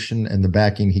foundation and the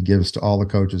backing he gives to all the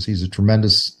coaches. He's a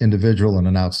tremendous individual and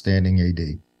an outstanding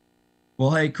AD.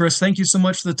 Well, hey, Chris, thank you so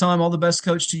much for the time. All the best,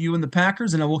 Coach, to you and the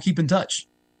Packers, and we'll keep in touch.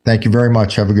 Thank you very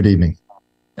much. Have a good evening.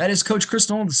 That is Coach Chris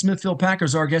Nolan, the Smithfield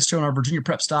Packers, our guest here on our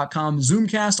VirginiaPreps.com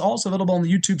Zoomcast, also available on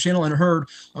the YouTube channel and heard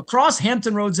across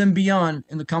Hampton Roads and beyond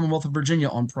in the Commonwealth of Virginia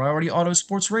on Priority Auto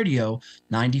Sports Radio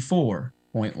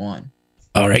 94.1.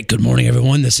 All right, good morning,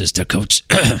 everyone. This is the coach.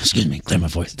 Excuse me, clear my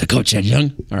voice. The Coach Ed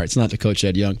Young. All right, it's not the Coach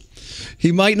Ed Young.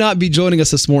 He might not be joining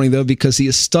us this morning, though, because he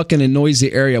is stuck in a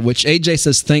noisy area, which AJ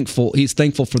says he's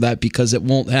thankful for that because it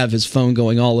won't have his phone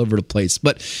going all over the place.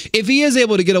 But if he is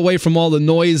able to get away from all the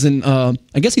noise, and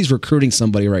I guess he's recruiting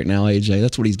somebody right now, AJ.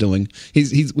 That's what he's doing.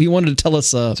 He wanted to tell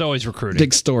us it's always recruiting.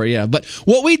 Big story, yeah. But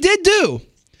what we did do,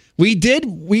 we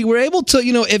were able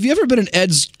to, have you ever been in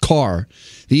Ed's car,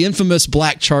 the infamous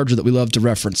black Charger that we love to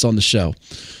reference on the show?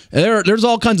 There's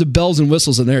all kinds of bells and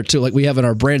whistles in there, too, like we have in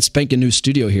our brand spanking new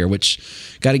studio here,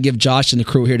 which got to give Josh and the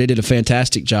crew here. They did a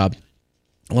fantastic job,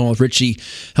 along with Richie,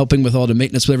 helping with all the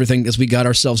maintenance with everything as we got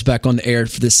ourselves back on the air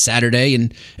for this Saturday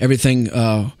and everything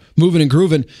moving and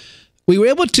grooving. We were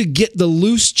able to get the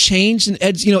loose change in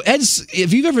Ed's. Ed's,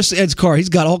 if you've ever seen Ed's car, he's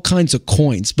got all kinds of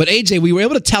coins. But AJ, we were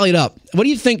able to tally it up. What do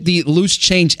you think the loose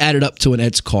change added up to in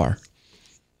Ed's car?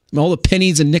 All the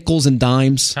pennies and nickels and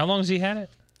dimes. How long has he had it?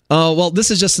 Well,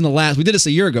 this is just in the last. We did this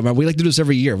a year ago. Remember? We like to do this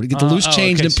every year. We get the loose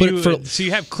change and put it for. So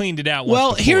you have cleaned it out. Well,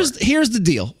 once here's the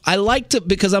deal. I like to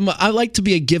because I like to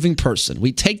be a giving person.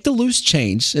 We take the loose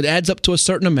change. It adds up to a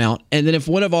certain amount, and then if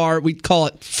one of our, we call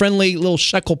it friendly little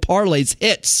shekel parlays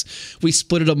hits, we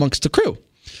split it amongst the crew.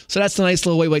 So that's a nice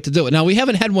little way to do it. Now, we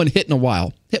haven't had one hit in a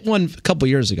while. Hit one a couple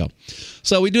years ago.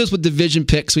 So we do this with division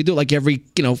picks. We do it like every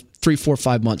 3, 4,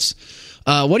 5 months.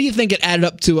 What do you think it added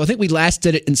up to? I think we last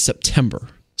did it in September.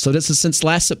 So this is since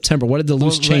last September. What did the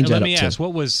loose change add up to? Let me ask,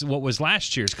 what was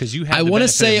last year's? Because you had. I want to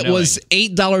say it was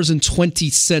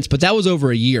 $8.20, but that was over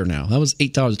a year now. That was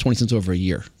 $8.20 over a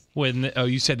year.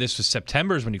 You said this was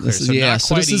September's when you cleared. So yeah, not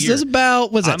quite this a year. is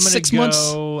about 6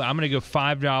 months. I'm going to go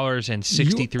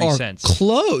 $5.63.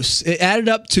 Close. It added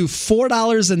up to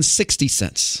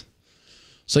 $4.60.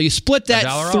 So you split that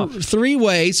three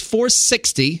ways,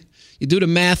 $4.60. You do the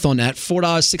math on that.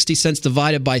 $4.60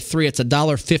 divided by 3, it's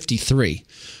 $1.53.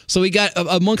 So we got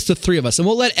amongst the three of us, and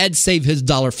we'll let Ed save his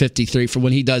 $1.53 for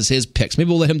when he does his picks. Maybe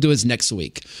we'll let him do his next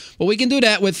week. But we can do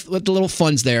that with the little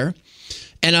funds there.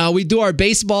 And we do our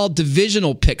baseball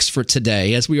divisional picks for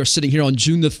today as we are sitting here on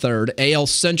June the 3rd. AL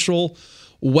Central,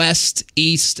 West,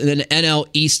 East, and then NL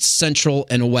East, Central,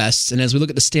 and West. And as we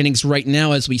look at the standings right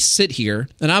now as we sit here,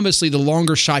 and obviously the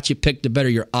longer shot you pick, the better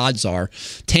your odds are.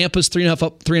 Tampa's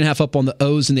 3.5 up on the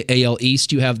O's in the AL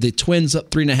East. You have the Twins up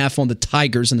 3.5 on the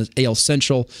Tigers in the AL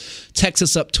Central.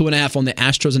 Texas up 2.5 on the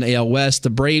Astros in the AL West.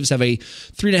 The Braves have a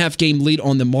 3.5 game lead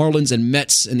on the Marlins and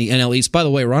Mets in the NL East. By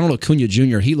the way, Ronald Acuna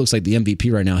Jr., he looks like the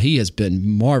MVP right now. He has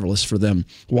been marvelous for them.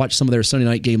 Watched some of their Sunday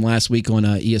night game last week on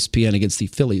ESPN against the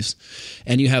Phillies.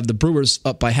 And you have the Brewers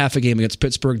up by half a game against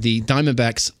Pittsburgh. The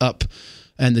Diamondbacks up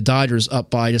and the Dodgers up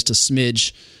by just a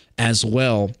smidge as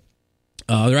well.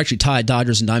 They're actually tied,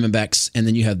 Dodgers and Diamondbacks. And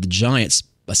then you have the Giants,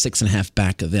 a 6.5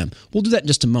 back of them. We'll do that in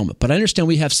just a moment. But I understand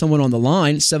we have someone on the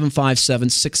line.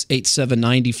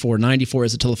 757-687-9494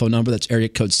 is the telephone number. That's area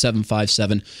code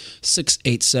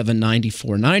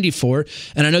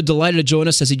 757-687-9494. And I know delighted to join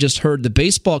us, as he just heard, the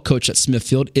baseball coach at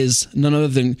Smithfield is none other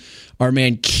than our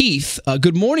man Keith.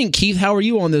 Good morning, Keith. How are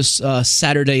you on this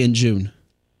Saturday in June?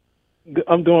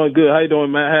 I'm doing good. How you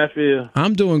doing, Matt Hatfield?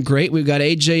 I'm doing great. We've got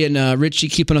AJ and Richie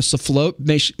keeping us afloat,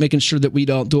 making sure that we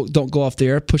don't go off the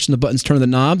air, pushing the buttons, turning the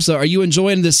knobs. Are you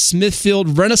enjoying this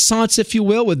Smithfield renaissance, if you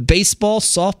will, with baseball,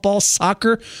 softball,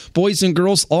 soccer, boys and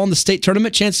girls all in the state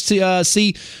tournament? Chance to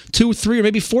see 2, 3, or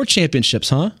maybe 4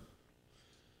 championships, huh?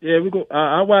 Yeah, we go.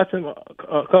 I watched him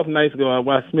a couple nights ago. I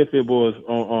watched Smithfield boys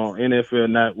on NFL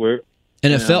Network.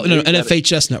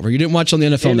 NFHS Network. You didn't watch on the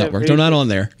NFL Network. They're not on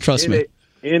there. Trust me.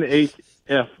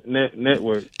 NHF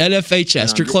Network.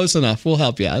 NFHS. You're close enough. We'll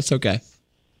help you. That's okay.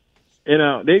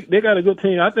 And they got a good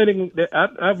team. I think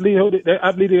I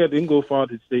believe they can go far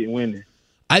to the state and win it.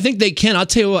 I think they can. I'll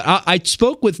tell you what. I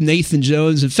spoke with Nathan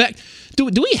Jones. In fact, do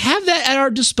we have that at our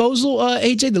disposal,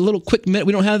 AJ? The little quick minute.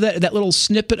 We don't have that little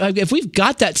snippet. If we've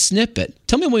got that snippet,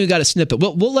 tell me when we got a snippet.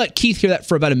 We'll let Keith hear that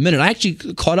for about a minute. I actually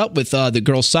caught up with the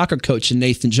girls' soccer coach and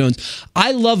Nathan Jones.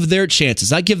 I love their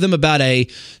chances. I give them about a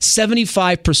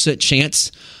 75%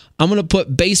 chance. I'm going to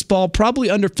put baseball probably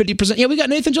under 50%. Yeah, we got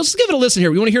Nathan Jones. Let's give it a listen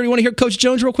here. You want to hear Coach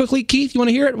Jones real quickly, Keith? You want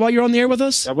to hear it while you're on the air with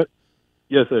us?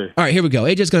 Yes, sir. All right, here we go.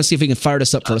 AJ's going to see if he can fire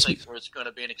this up for us. I think it's going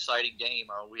to be an exciting game.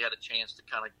 We had a chance to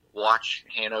kind of watch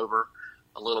Hanover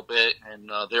a little bit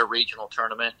and their regional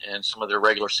tournament and some of their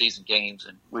regular season games,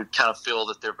 and we kind of feel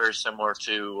that they're very similar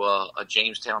to a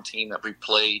Jamestown team that we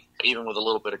played, even with a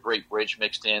little bit of Great Bridge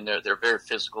mixed in. They're a very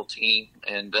physical team,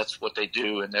 and that's what they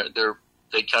do, and they're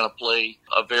They kind of play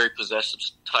a very possessive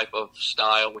type of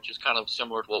style, which is kind of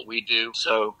similar to what we do.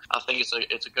 So I think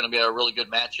it's going to be a really good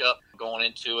matchup going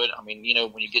into it. I mean,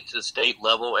 when you get to the state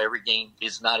level, every game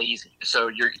is not easy. So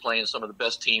you're playing some of the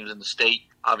best teams in the state,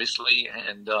 obviously,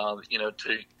 and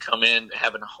to come in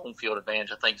having a home field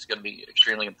advantage, I think is going to be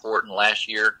extremely important. Last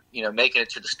year, making it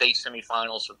to the state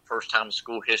semifinals for the first time in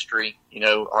school history,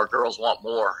 our girls want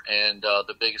more, and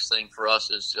the biggest thing for us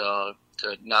is to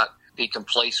not be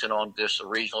complacent on this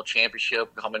regional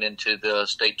championship coming into the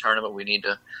state tournament. We need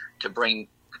to bring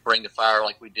the fire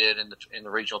like we did in the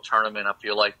regional tournament.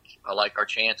 I like our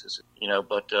chances,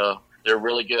 but they're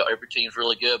really good. Every team's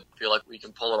really good. I feel like we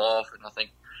can pull it off, and I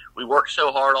think we worked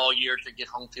so hard all year to get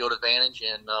home field advantage,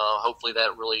 and hopefully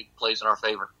that really plays in our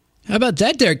favor. How about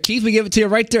that there, Keith? We give it to you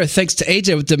right there. Thanks to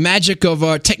AJ with the magic of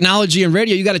our technology and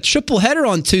radio. You got a triple header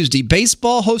on Tuesday.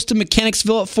 Baseball hosting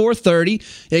Mechanicsville at 4:30.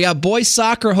 You got boys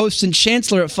soccer hosting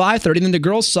Chancellor at 5:30. And then the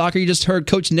girls soccer, you just heard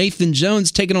Coach Nathan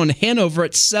Jones taking on Hanover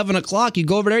at 7 o'clock. You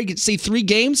go over there, you get to see 3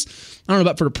 games. I don't know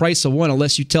about for the price of one,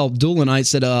 unless you tell Abdul and I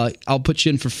said, I'll put you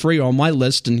in for free on my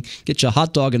list and get you a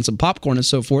hot dog and some popcorn and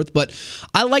so forth. But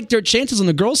I like their chances on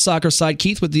the girls soccer side,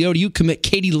 Keith, with the ODU commit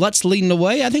Katie Lutz leading the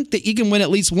way. I think that you can win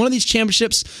at least one of these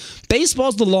championships.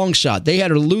 Baseball's the long shot. They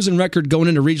had a losing record going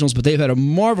into regionals, but they've had a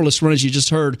marvelous run, as you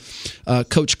just heard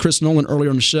Coach Chris Nolan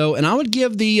earlier on the show. And I would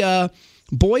give the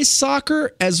boys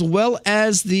soccer as well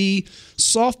as the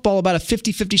softball about a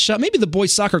 50-50 shot. Maybe the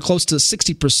boys soccer close to a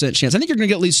 60% chance. I think you're going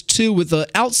to get at least 2 with an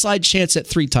outside chance at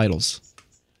 3 titles.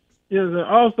 Yes, and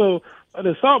also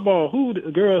the softball. Who the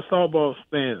girls softball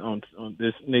stand on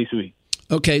this next week?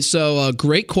 Okay, so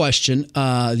great question.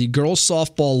 The girls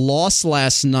softball lost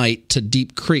last night to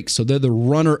Deep Creek, so they're the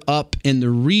runner-up in the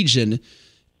region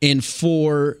in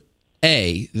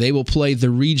 4A. They will play the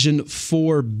Region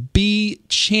 4B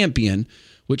champion,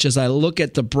 which as I look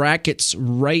at the brackets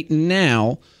right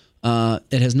now,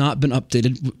 it has not been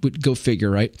updated. Go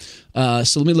figure, right?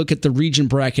 So let me look at the region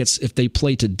brackets if they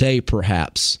play today,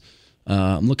 perhaps.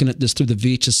 I'm looking at this through the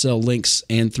VHSL links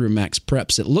and through Max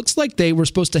Preps. It looks like they were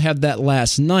supposed to have that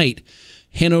last night.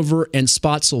 Hanover and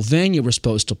Spotsylvania were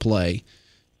supposed to play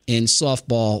in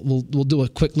softball. We'll do a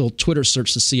quick little Twitter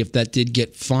search to see if that did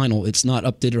get final. It's not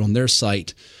updated on their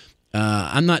site.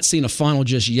 I'm not seeing a final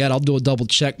just yet. I'll do a double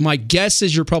check. My guess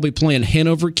is you're probably playing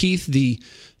Hanover, Keith, the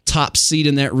top seed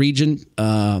in that region.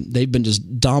 They've been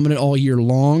just dominant all year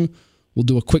long. We'll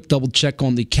do a quick double check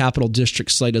on the Capital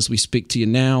District site as we speak to you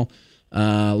now.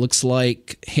 Looks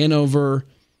like Hanover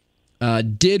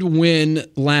did win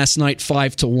last night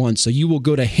 5-1, so you will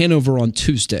go to Hanover on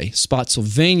Tuesday.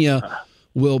 Spotsylvania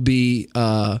will be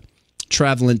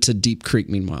traveling to Deep Creek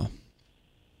meanwhile.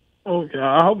 Okay,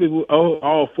 I hope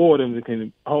all 4 of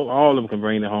them all of them can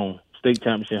bring it home. State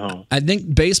championship home. I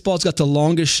think baseball's got the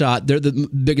longest shot. They're the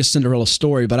biggest Cinderella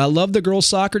story, but I love the girls'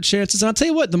 soccer chances. And I'll tell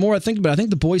you what, the more I think about it, I think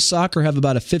the boys' soccer have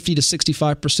about a 50 to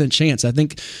 65% chance. I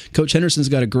think Coach Henderson's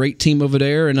got a great team over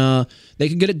there, and they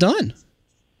can get it done.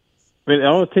 But the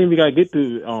only team we got to get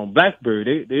to,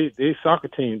 Blacksburg, they soccer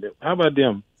team. How about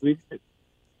them?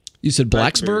 You said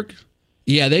Blacksburg?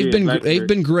 Yeah, they've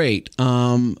been great.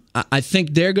 I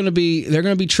think they're going to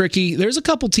be tricky. There's a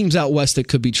couple teams out west that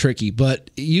could be tricky,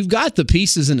 but you've got the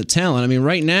pieces and the talent. I mean,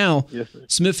 right now, yes,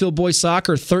 Smithfield boys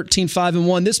soccer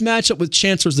 13-5-1. This matchup with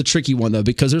Chancellor's the tricky one though,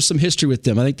 because there's some history with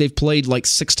them. I think they've played like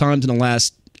 6 times in the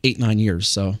last 8-9 years.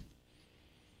 So,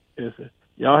 yes, sir.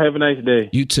 Y'all have a nice day.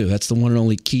 You too. That's the one and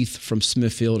only Keith from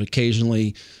Smithfield.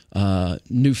 Occasionally,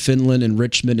 Newfoundland and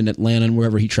Richmond and Atlanta and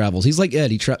wherever he travels. He's like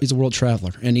Ed. He's a world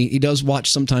traveler. And he does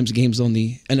watch sometimes games on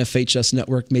the NFHS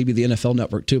network, maybe the NFL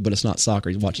network too, but it's not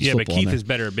soccer. He watches football. Yeah, but Keith is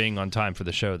better at being on time for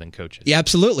the show than Coach is. Yeah,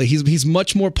 absolutely. He's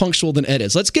much more punctual than Ed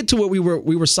is. Let's get to what we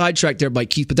were sidetracked there by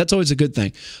Keith, but that's always a good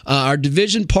thing. Our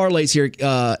division parlays here,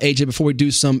 AJ, before we do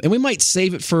some, and we might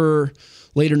save it for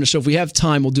later in the show. If we have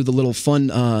time, we'll do the little fun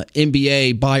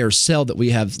NBA buy or sell that we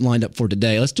have lined up for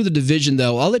today. Let's do the division,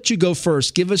 though. I'll let you go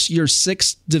first. Give us your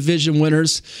 6 division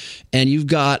winners. And you've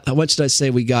got, how much did I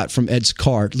say we got from Ed's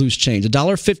card? Loose change.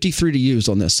 $1.53 to use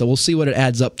on this. So we'll see what it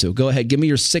adds up to. Go ahead. Give me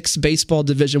your 6 baseball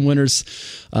division winners.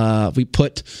 We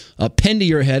put a pen to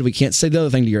your head. We can't say the other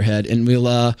thing to your head. And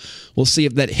we'll see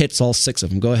if that hits all 6 of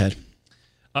them. Go ahead.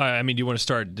 All right, I mean, do you want to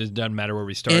start? It doesn't matter where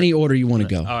we start. Any order you want to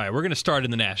go. All right, we're going to start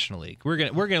in the National League. We're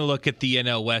going to look at the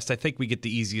NL West. I think we get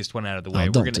the easiest one out of the way.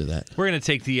 Don't do that. We're going to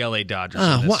take the LA Dodgers.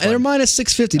 They're minus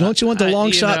 650. Don't you want the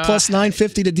long shot plus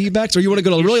 950 to D-backs, or you want to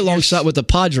go to a really long shot with the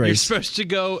Padres? You're supposed to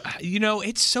go.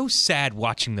 It's so sad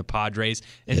watching the Padres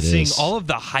and seeing all of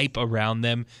the hype around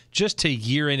them just to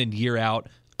year in and year out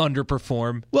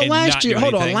underperform. Well, last year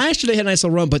they had a nice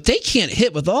little run, but they can't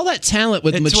hit with all that talent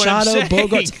with Machado,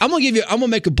 Bogaerts. I'm gonna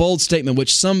make a bold statement,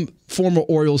 which some former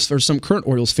Orioles or some current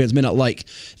Orioles fans may not like.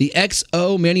 The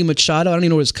XO Manny Machado, I don't even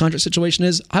know what his contract situation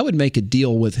is. I would make a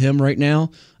deal with him right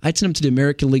now. I'd send him to the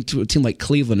American League to a team like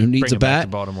Cleveland who needs a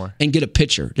bat and get a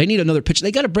pitcher. They need another pitcher.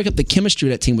 They got to break up the chemistry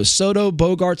of that team with Soto,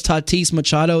 Bogaerts, Tatis,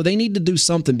 Machado. They need to do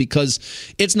something because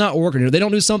it's not working. If they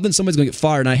don't do something, somebody's going to get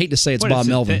fired. And I hate to say it's Bob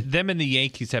Melvin. Them and the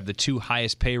Yankees have the two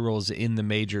highest payrolls in the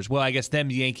majors. Well, I guess them,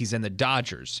 the Yankees, and the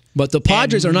Dodgers. But the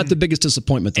Padres are not the biggest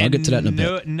disappointment, though. I'll get to that in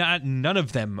a bit. None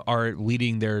of them are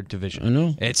leading their division. I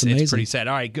know. It's pretty sad.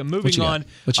 All right, moving on.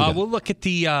 We'll look at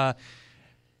the... how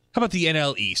about the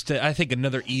NL East? I think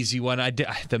another easy one.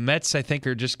 The Mets, I think,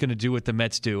 are just going to do what the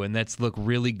Mets do, and that's look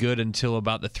really good until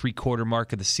about the three-quarter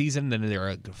mark of the season. Then they're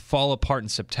going to fall apart in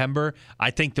September. I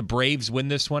think the Braves win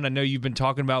this one. I know you've been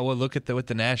talking about, look at what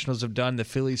the Nationals have done. The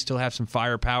Phillies still have some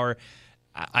firepower.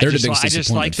 I just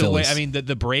like the way. I mean,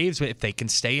 the Braves, if they can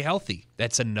stay healthy,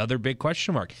 that's another big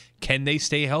question mark. Can they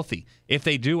stay healthy? If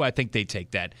they do, I think they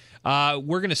take that.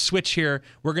 We're going to switch here.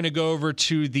 We're going to go over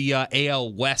to the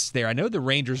AL West there. I know the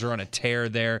Rangers are on a tear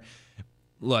there.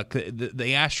 Look, the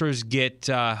Astros get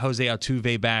Jose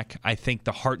Altuve back. I think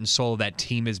the heart and soul of that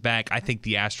team is back. I think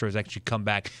the Astros actually come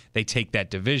back. They take that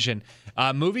division.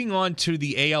 Moving on to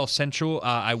the AL Central,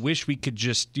 I wish we could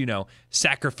just,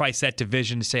 sacrifice that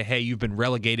division to say, hey, you've been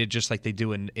relegated, just like they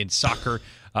do in soccer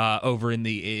over in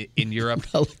Europe.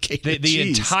 The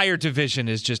entire division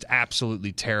is just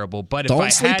absolutely terrible. But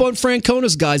don't sleep on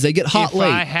Francona's guys; they get hot late.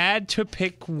 If I had to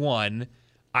pick one,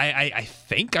 I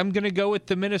think I'm going to go with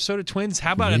the Minnesota Twins.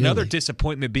 How about another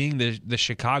disappointment being the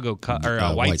Chicago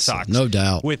White Sox? No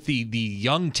doubt. With the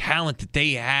young talent that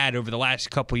they had over the last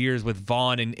couple of years with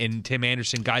Vaughn and Tim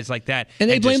Anderson, guys like that. And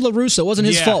they blamed La Russa. It wasn't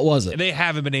his fault, was it? They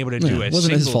haven't been able to do a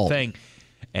single thing.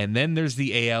 And then there's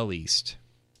the AL East.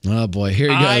 Oh, boy. Here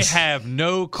he goes. I have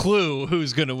no clue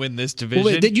who's going to win this division.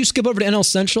 Well, wait, did you skip over to NL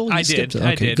Central? I did. Go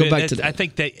back to that. I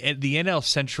think that the NL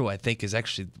Central, is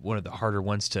actually one of the harder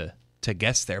ones to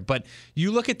guess there. But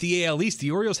you look at the AL East,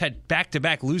 the Orioles had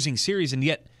back-to-back losing series, and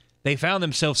yet they found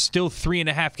themselves still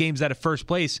 3.5 games out of first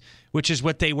place, which is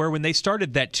what they were when they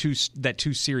started that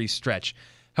two-series stretch.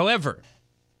 However,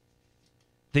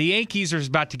 the Yankees are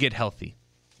about to get healthy.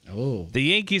 Oh. The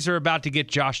Yankees are about to get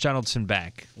Josh Donaldson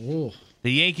back. Oh.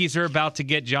 The Yankees are about to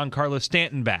get Giancarlo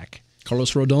Stanton back.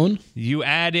 Carlos Rodon? You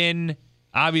add in...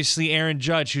 obviously, Aaron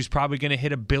Judge, who's probably going to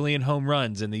hit 1 billion home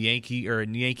runs, and the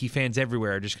Yankee fans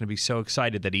everywhere are just going to be so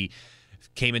excited that he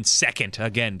came in second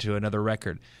again to another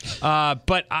record.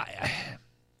 But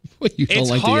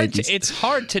it's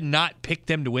hard to not pick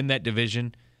them to win that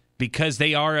division because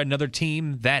they are another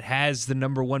team that has the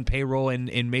number one payroll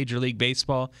in Major League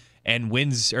Baseball, and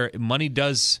wins or money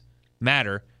does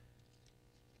matter.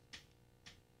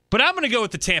 But I'm going to go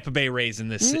with the Tampa Bay Rays in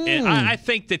this. I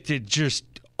think that they're just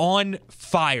on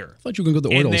fire. I thought you were going to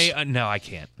go with the Orioles. No, I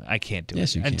can't. I can't do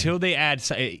it. Until they add,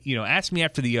 ask me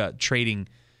after the trading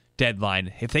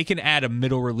deadline. If they can add a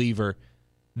middle reliever,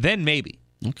 then maybe.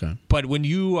 Okay. But when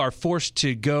you are forced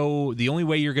to go, the only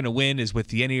way you're going to win is with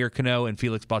Yennier Cano and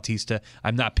Felix Bautista.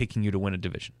 I'm not picking you to win a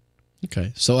division.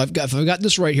 Okay, so I've got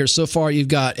this right here. So far, you've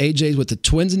got AJ's with the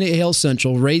Twins in the AL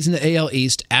Central, Rays in the AL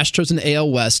East, Astros in the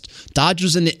AL West,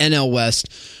 Dodgers in the NL West,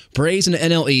 Braves in the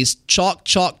NL East. Chalk.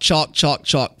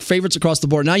 Favorites across the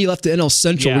board. Now you left the NL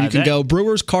Central where you can go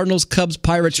Brewers, Cardinals, Cubs,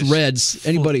 Pirates, Reds.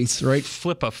 Anybody's, right?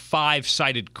 Flip a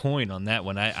 5-sided coin on that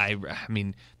one. I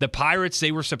mean, the Pirates,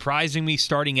 they were surprising me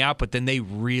starting out, but then they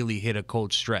really hit a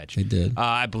cold stretch. They did.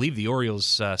 I believe the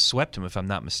Orioles swept them, if I'm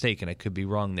not mistaken. I could be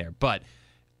wrong there, but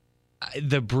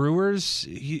the Brewers,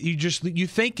 you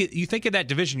think of that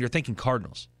division, you're thinking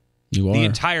Cardinals. You are. The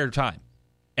entire time.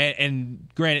 And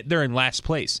granted, they're in last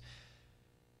place.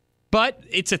 But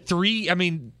it's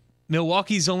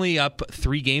Milwaukee's only up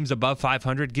 3 games above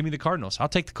 500. Give me the Cardinals. I'll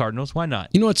take the Cardinals. Why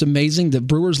not? You know what's amazing? The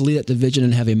Brewers lead that division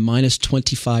and have a minus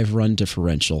 25 run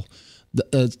differential.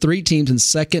 The 3 teams in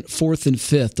second, fourth, and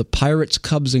fifth, the Pirates,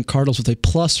 Cubs, and Cardinals with a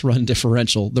plus run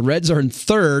differential. The Reds are in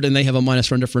third, and they have a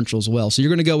minus run differential as well. So you're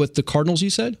going to go with the Cardinals, you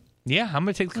said? Yeah, I'm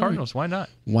going to take the Cardinals. Why not?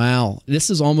 Wow. This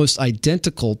is almost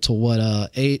identical to what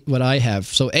I have.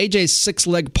 So AJ's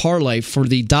 6-leg parlay for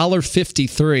the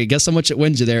 $1.53. Guess how much it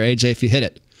wins you there, AJ, if you hit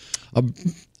it?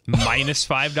 Minus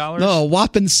 $5? No,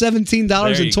 whopping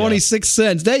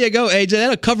 $17.26. There you go, AJ.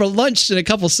 That'll cover lunch in a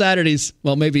couple Saturdays.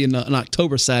 Well, maybe in an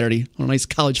October Saturday, on a nice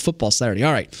college football Saturday.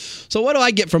 All right. So what do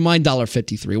I get for my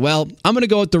 $1.53? Well, I'm going to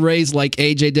go with the Rays like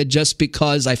AJ did just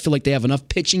because I feel like they have enough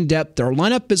pitching depth. Their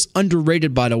lineup is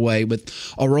underrated, by the way, with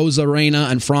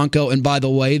Arozarena and Franco. And by the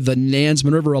way, the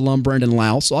Nansman River alum Brandon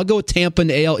Lau. So I'll go with Tampa in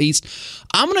the AL East.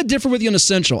 I'm going to differ with you on the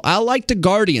Central. I like the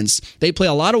Guardians. They play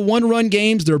a lot of one-run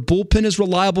games. Their bullpen is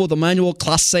reliable with Emmanuel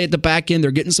Clase at the back end.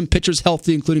 They're getting some pitchers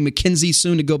healthy, including McKenzie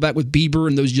soon to go back with Bieber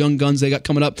and those young guns they got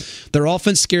coming up. Their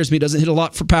offense scares me. Doesn't hit a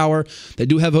lot for power. They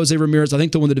do have Jose Ramirez. I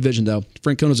think they'll win the division, though.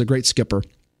 Francona's a great skipper.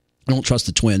 I don't trust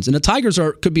the Twins. And the Tigers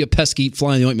could be a pesky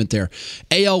fly in the ointment there.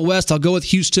 AL West, I'll go with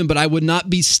Houston, but I would not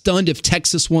be stunned if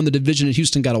Texas won the division and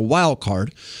Houston got a wild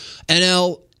card.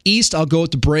 NL East, I'll go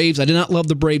with the Braves. I did not love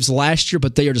the Braves last year,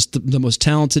 but they are just the most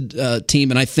talented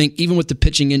team. And I think even with the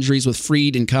pitching injuries with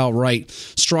Fried and Kyle Wright,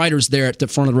 Strider's there at the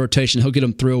front of the rotation. He'll get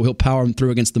them through. He'll power them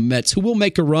through against the Mets, who will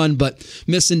make a run, but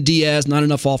missing Diaz, not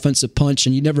enough offensive punch,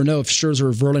 and you never know if Scherzer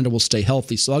or Verlander will stay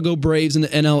healthy. So I'll go Braves in the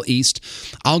NL East.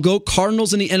 I'll go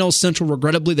Cardinals in the NL Central.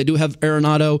 Regrettably, they do have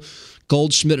Arenado,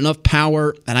 Goldschmidt, enough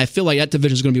power, and I feel like that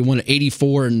division is going to be won at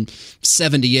 84 and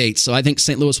 78. So I think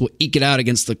St. Louis will eke it out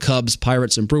against the Cubs,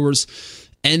 Pirates, and Brewers.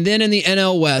 And then in the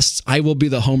NL West, I will be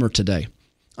the homer today.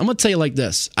 I'm going to tell you like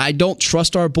this. I don't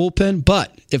trust our bullpen,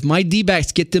 but if my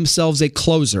D-backs get themselves a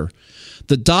closer,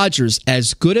 the Dodgers,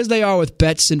 as good as they are with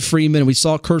Betts and Freeman, and we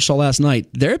saw Kershaw last night,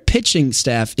 their pitching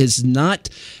staff is not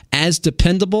as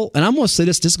dependable. And I'm going to say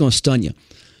this is going to stun you.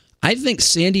 I think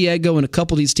San Diego and a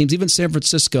couple of these teams, even San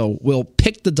Francisco, will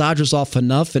pick the Dodgers off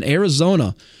enough. And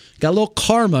Arizona got a little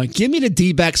karma. Give me the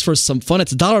D-backs for some fun.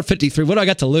 It's $1.53. What do I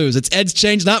got to lose? It's Ed's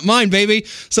change, not mine, baby.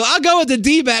 So I'll go with the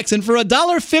D-backs. And for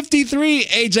 $1.53,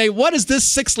 AJ, what does this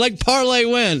six-leg parlay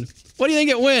win? What do you think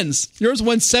it wins? Yours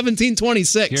wins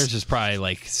 $17.26. Yours is probably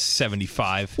like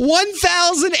 $75.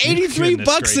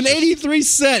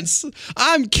 $1,083.83.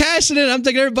 I'm cashing in. I'm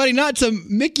taking everybody not to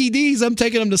Mickey D's. I'm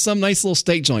taking them to some nice little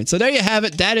steak joint. So there you have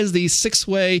it. That is the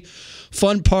six-way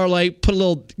fun parlay. Put a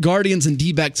little Guardians and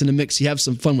D-backs in the mix. You have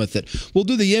some fun with it. We'll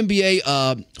do the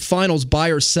NBA Finals buy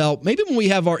or sell. Maybe when we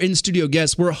have our in-studio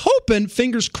guest, we're hoping,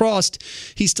 fingers crossed,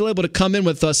 he's still able to come in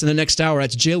with us in the next hour.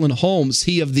 That's Jalen Holmes.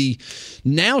 He of the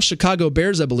now Chicago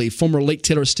Bears, I believe, former Lake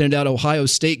Taylor standout Ohio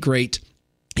State great.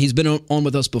 He's been on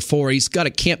with us before. He's got a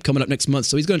camp coming up next month,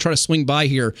 so he's going to try to swing by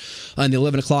here in the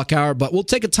 11 o'clock hour. But we'll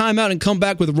take a timeout and come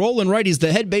back with Roland Wright. He's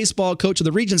the head baseball coach of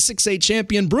the Region 6A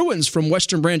champion Bruins from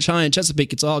Western Branch High in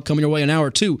Chesapeake. It's all coming your way in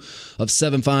hour two of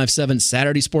 757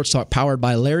 Saturday Sports Talk, powered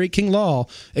by Larry King Law,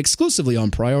 exclusively on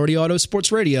Priority Auto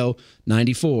Sports Radio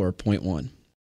 94.1.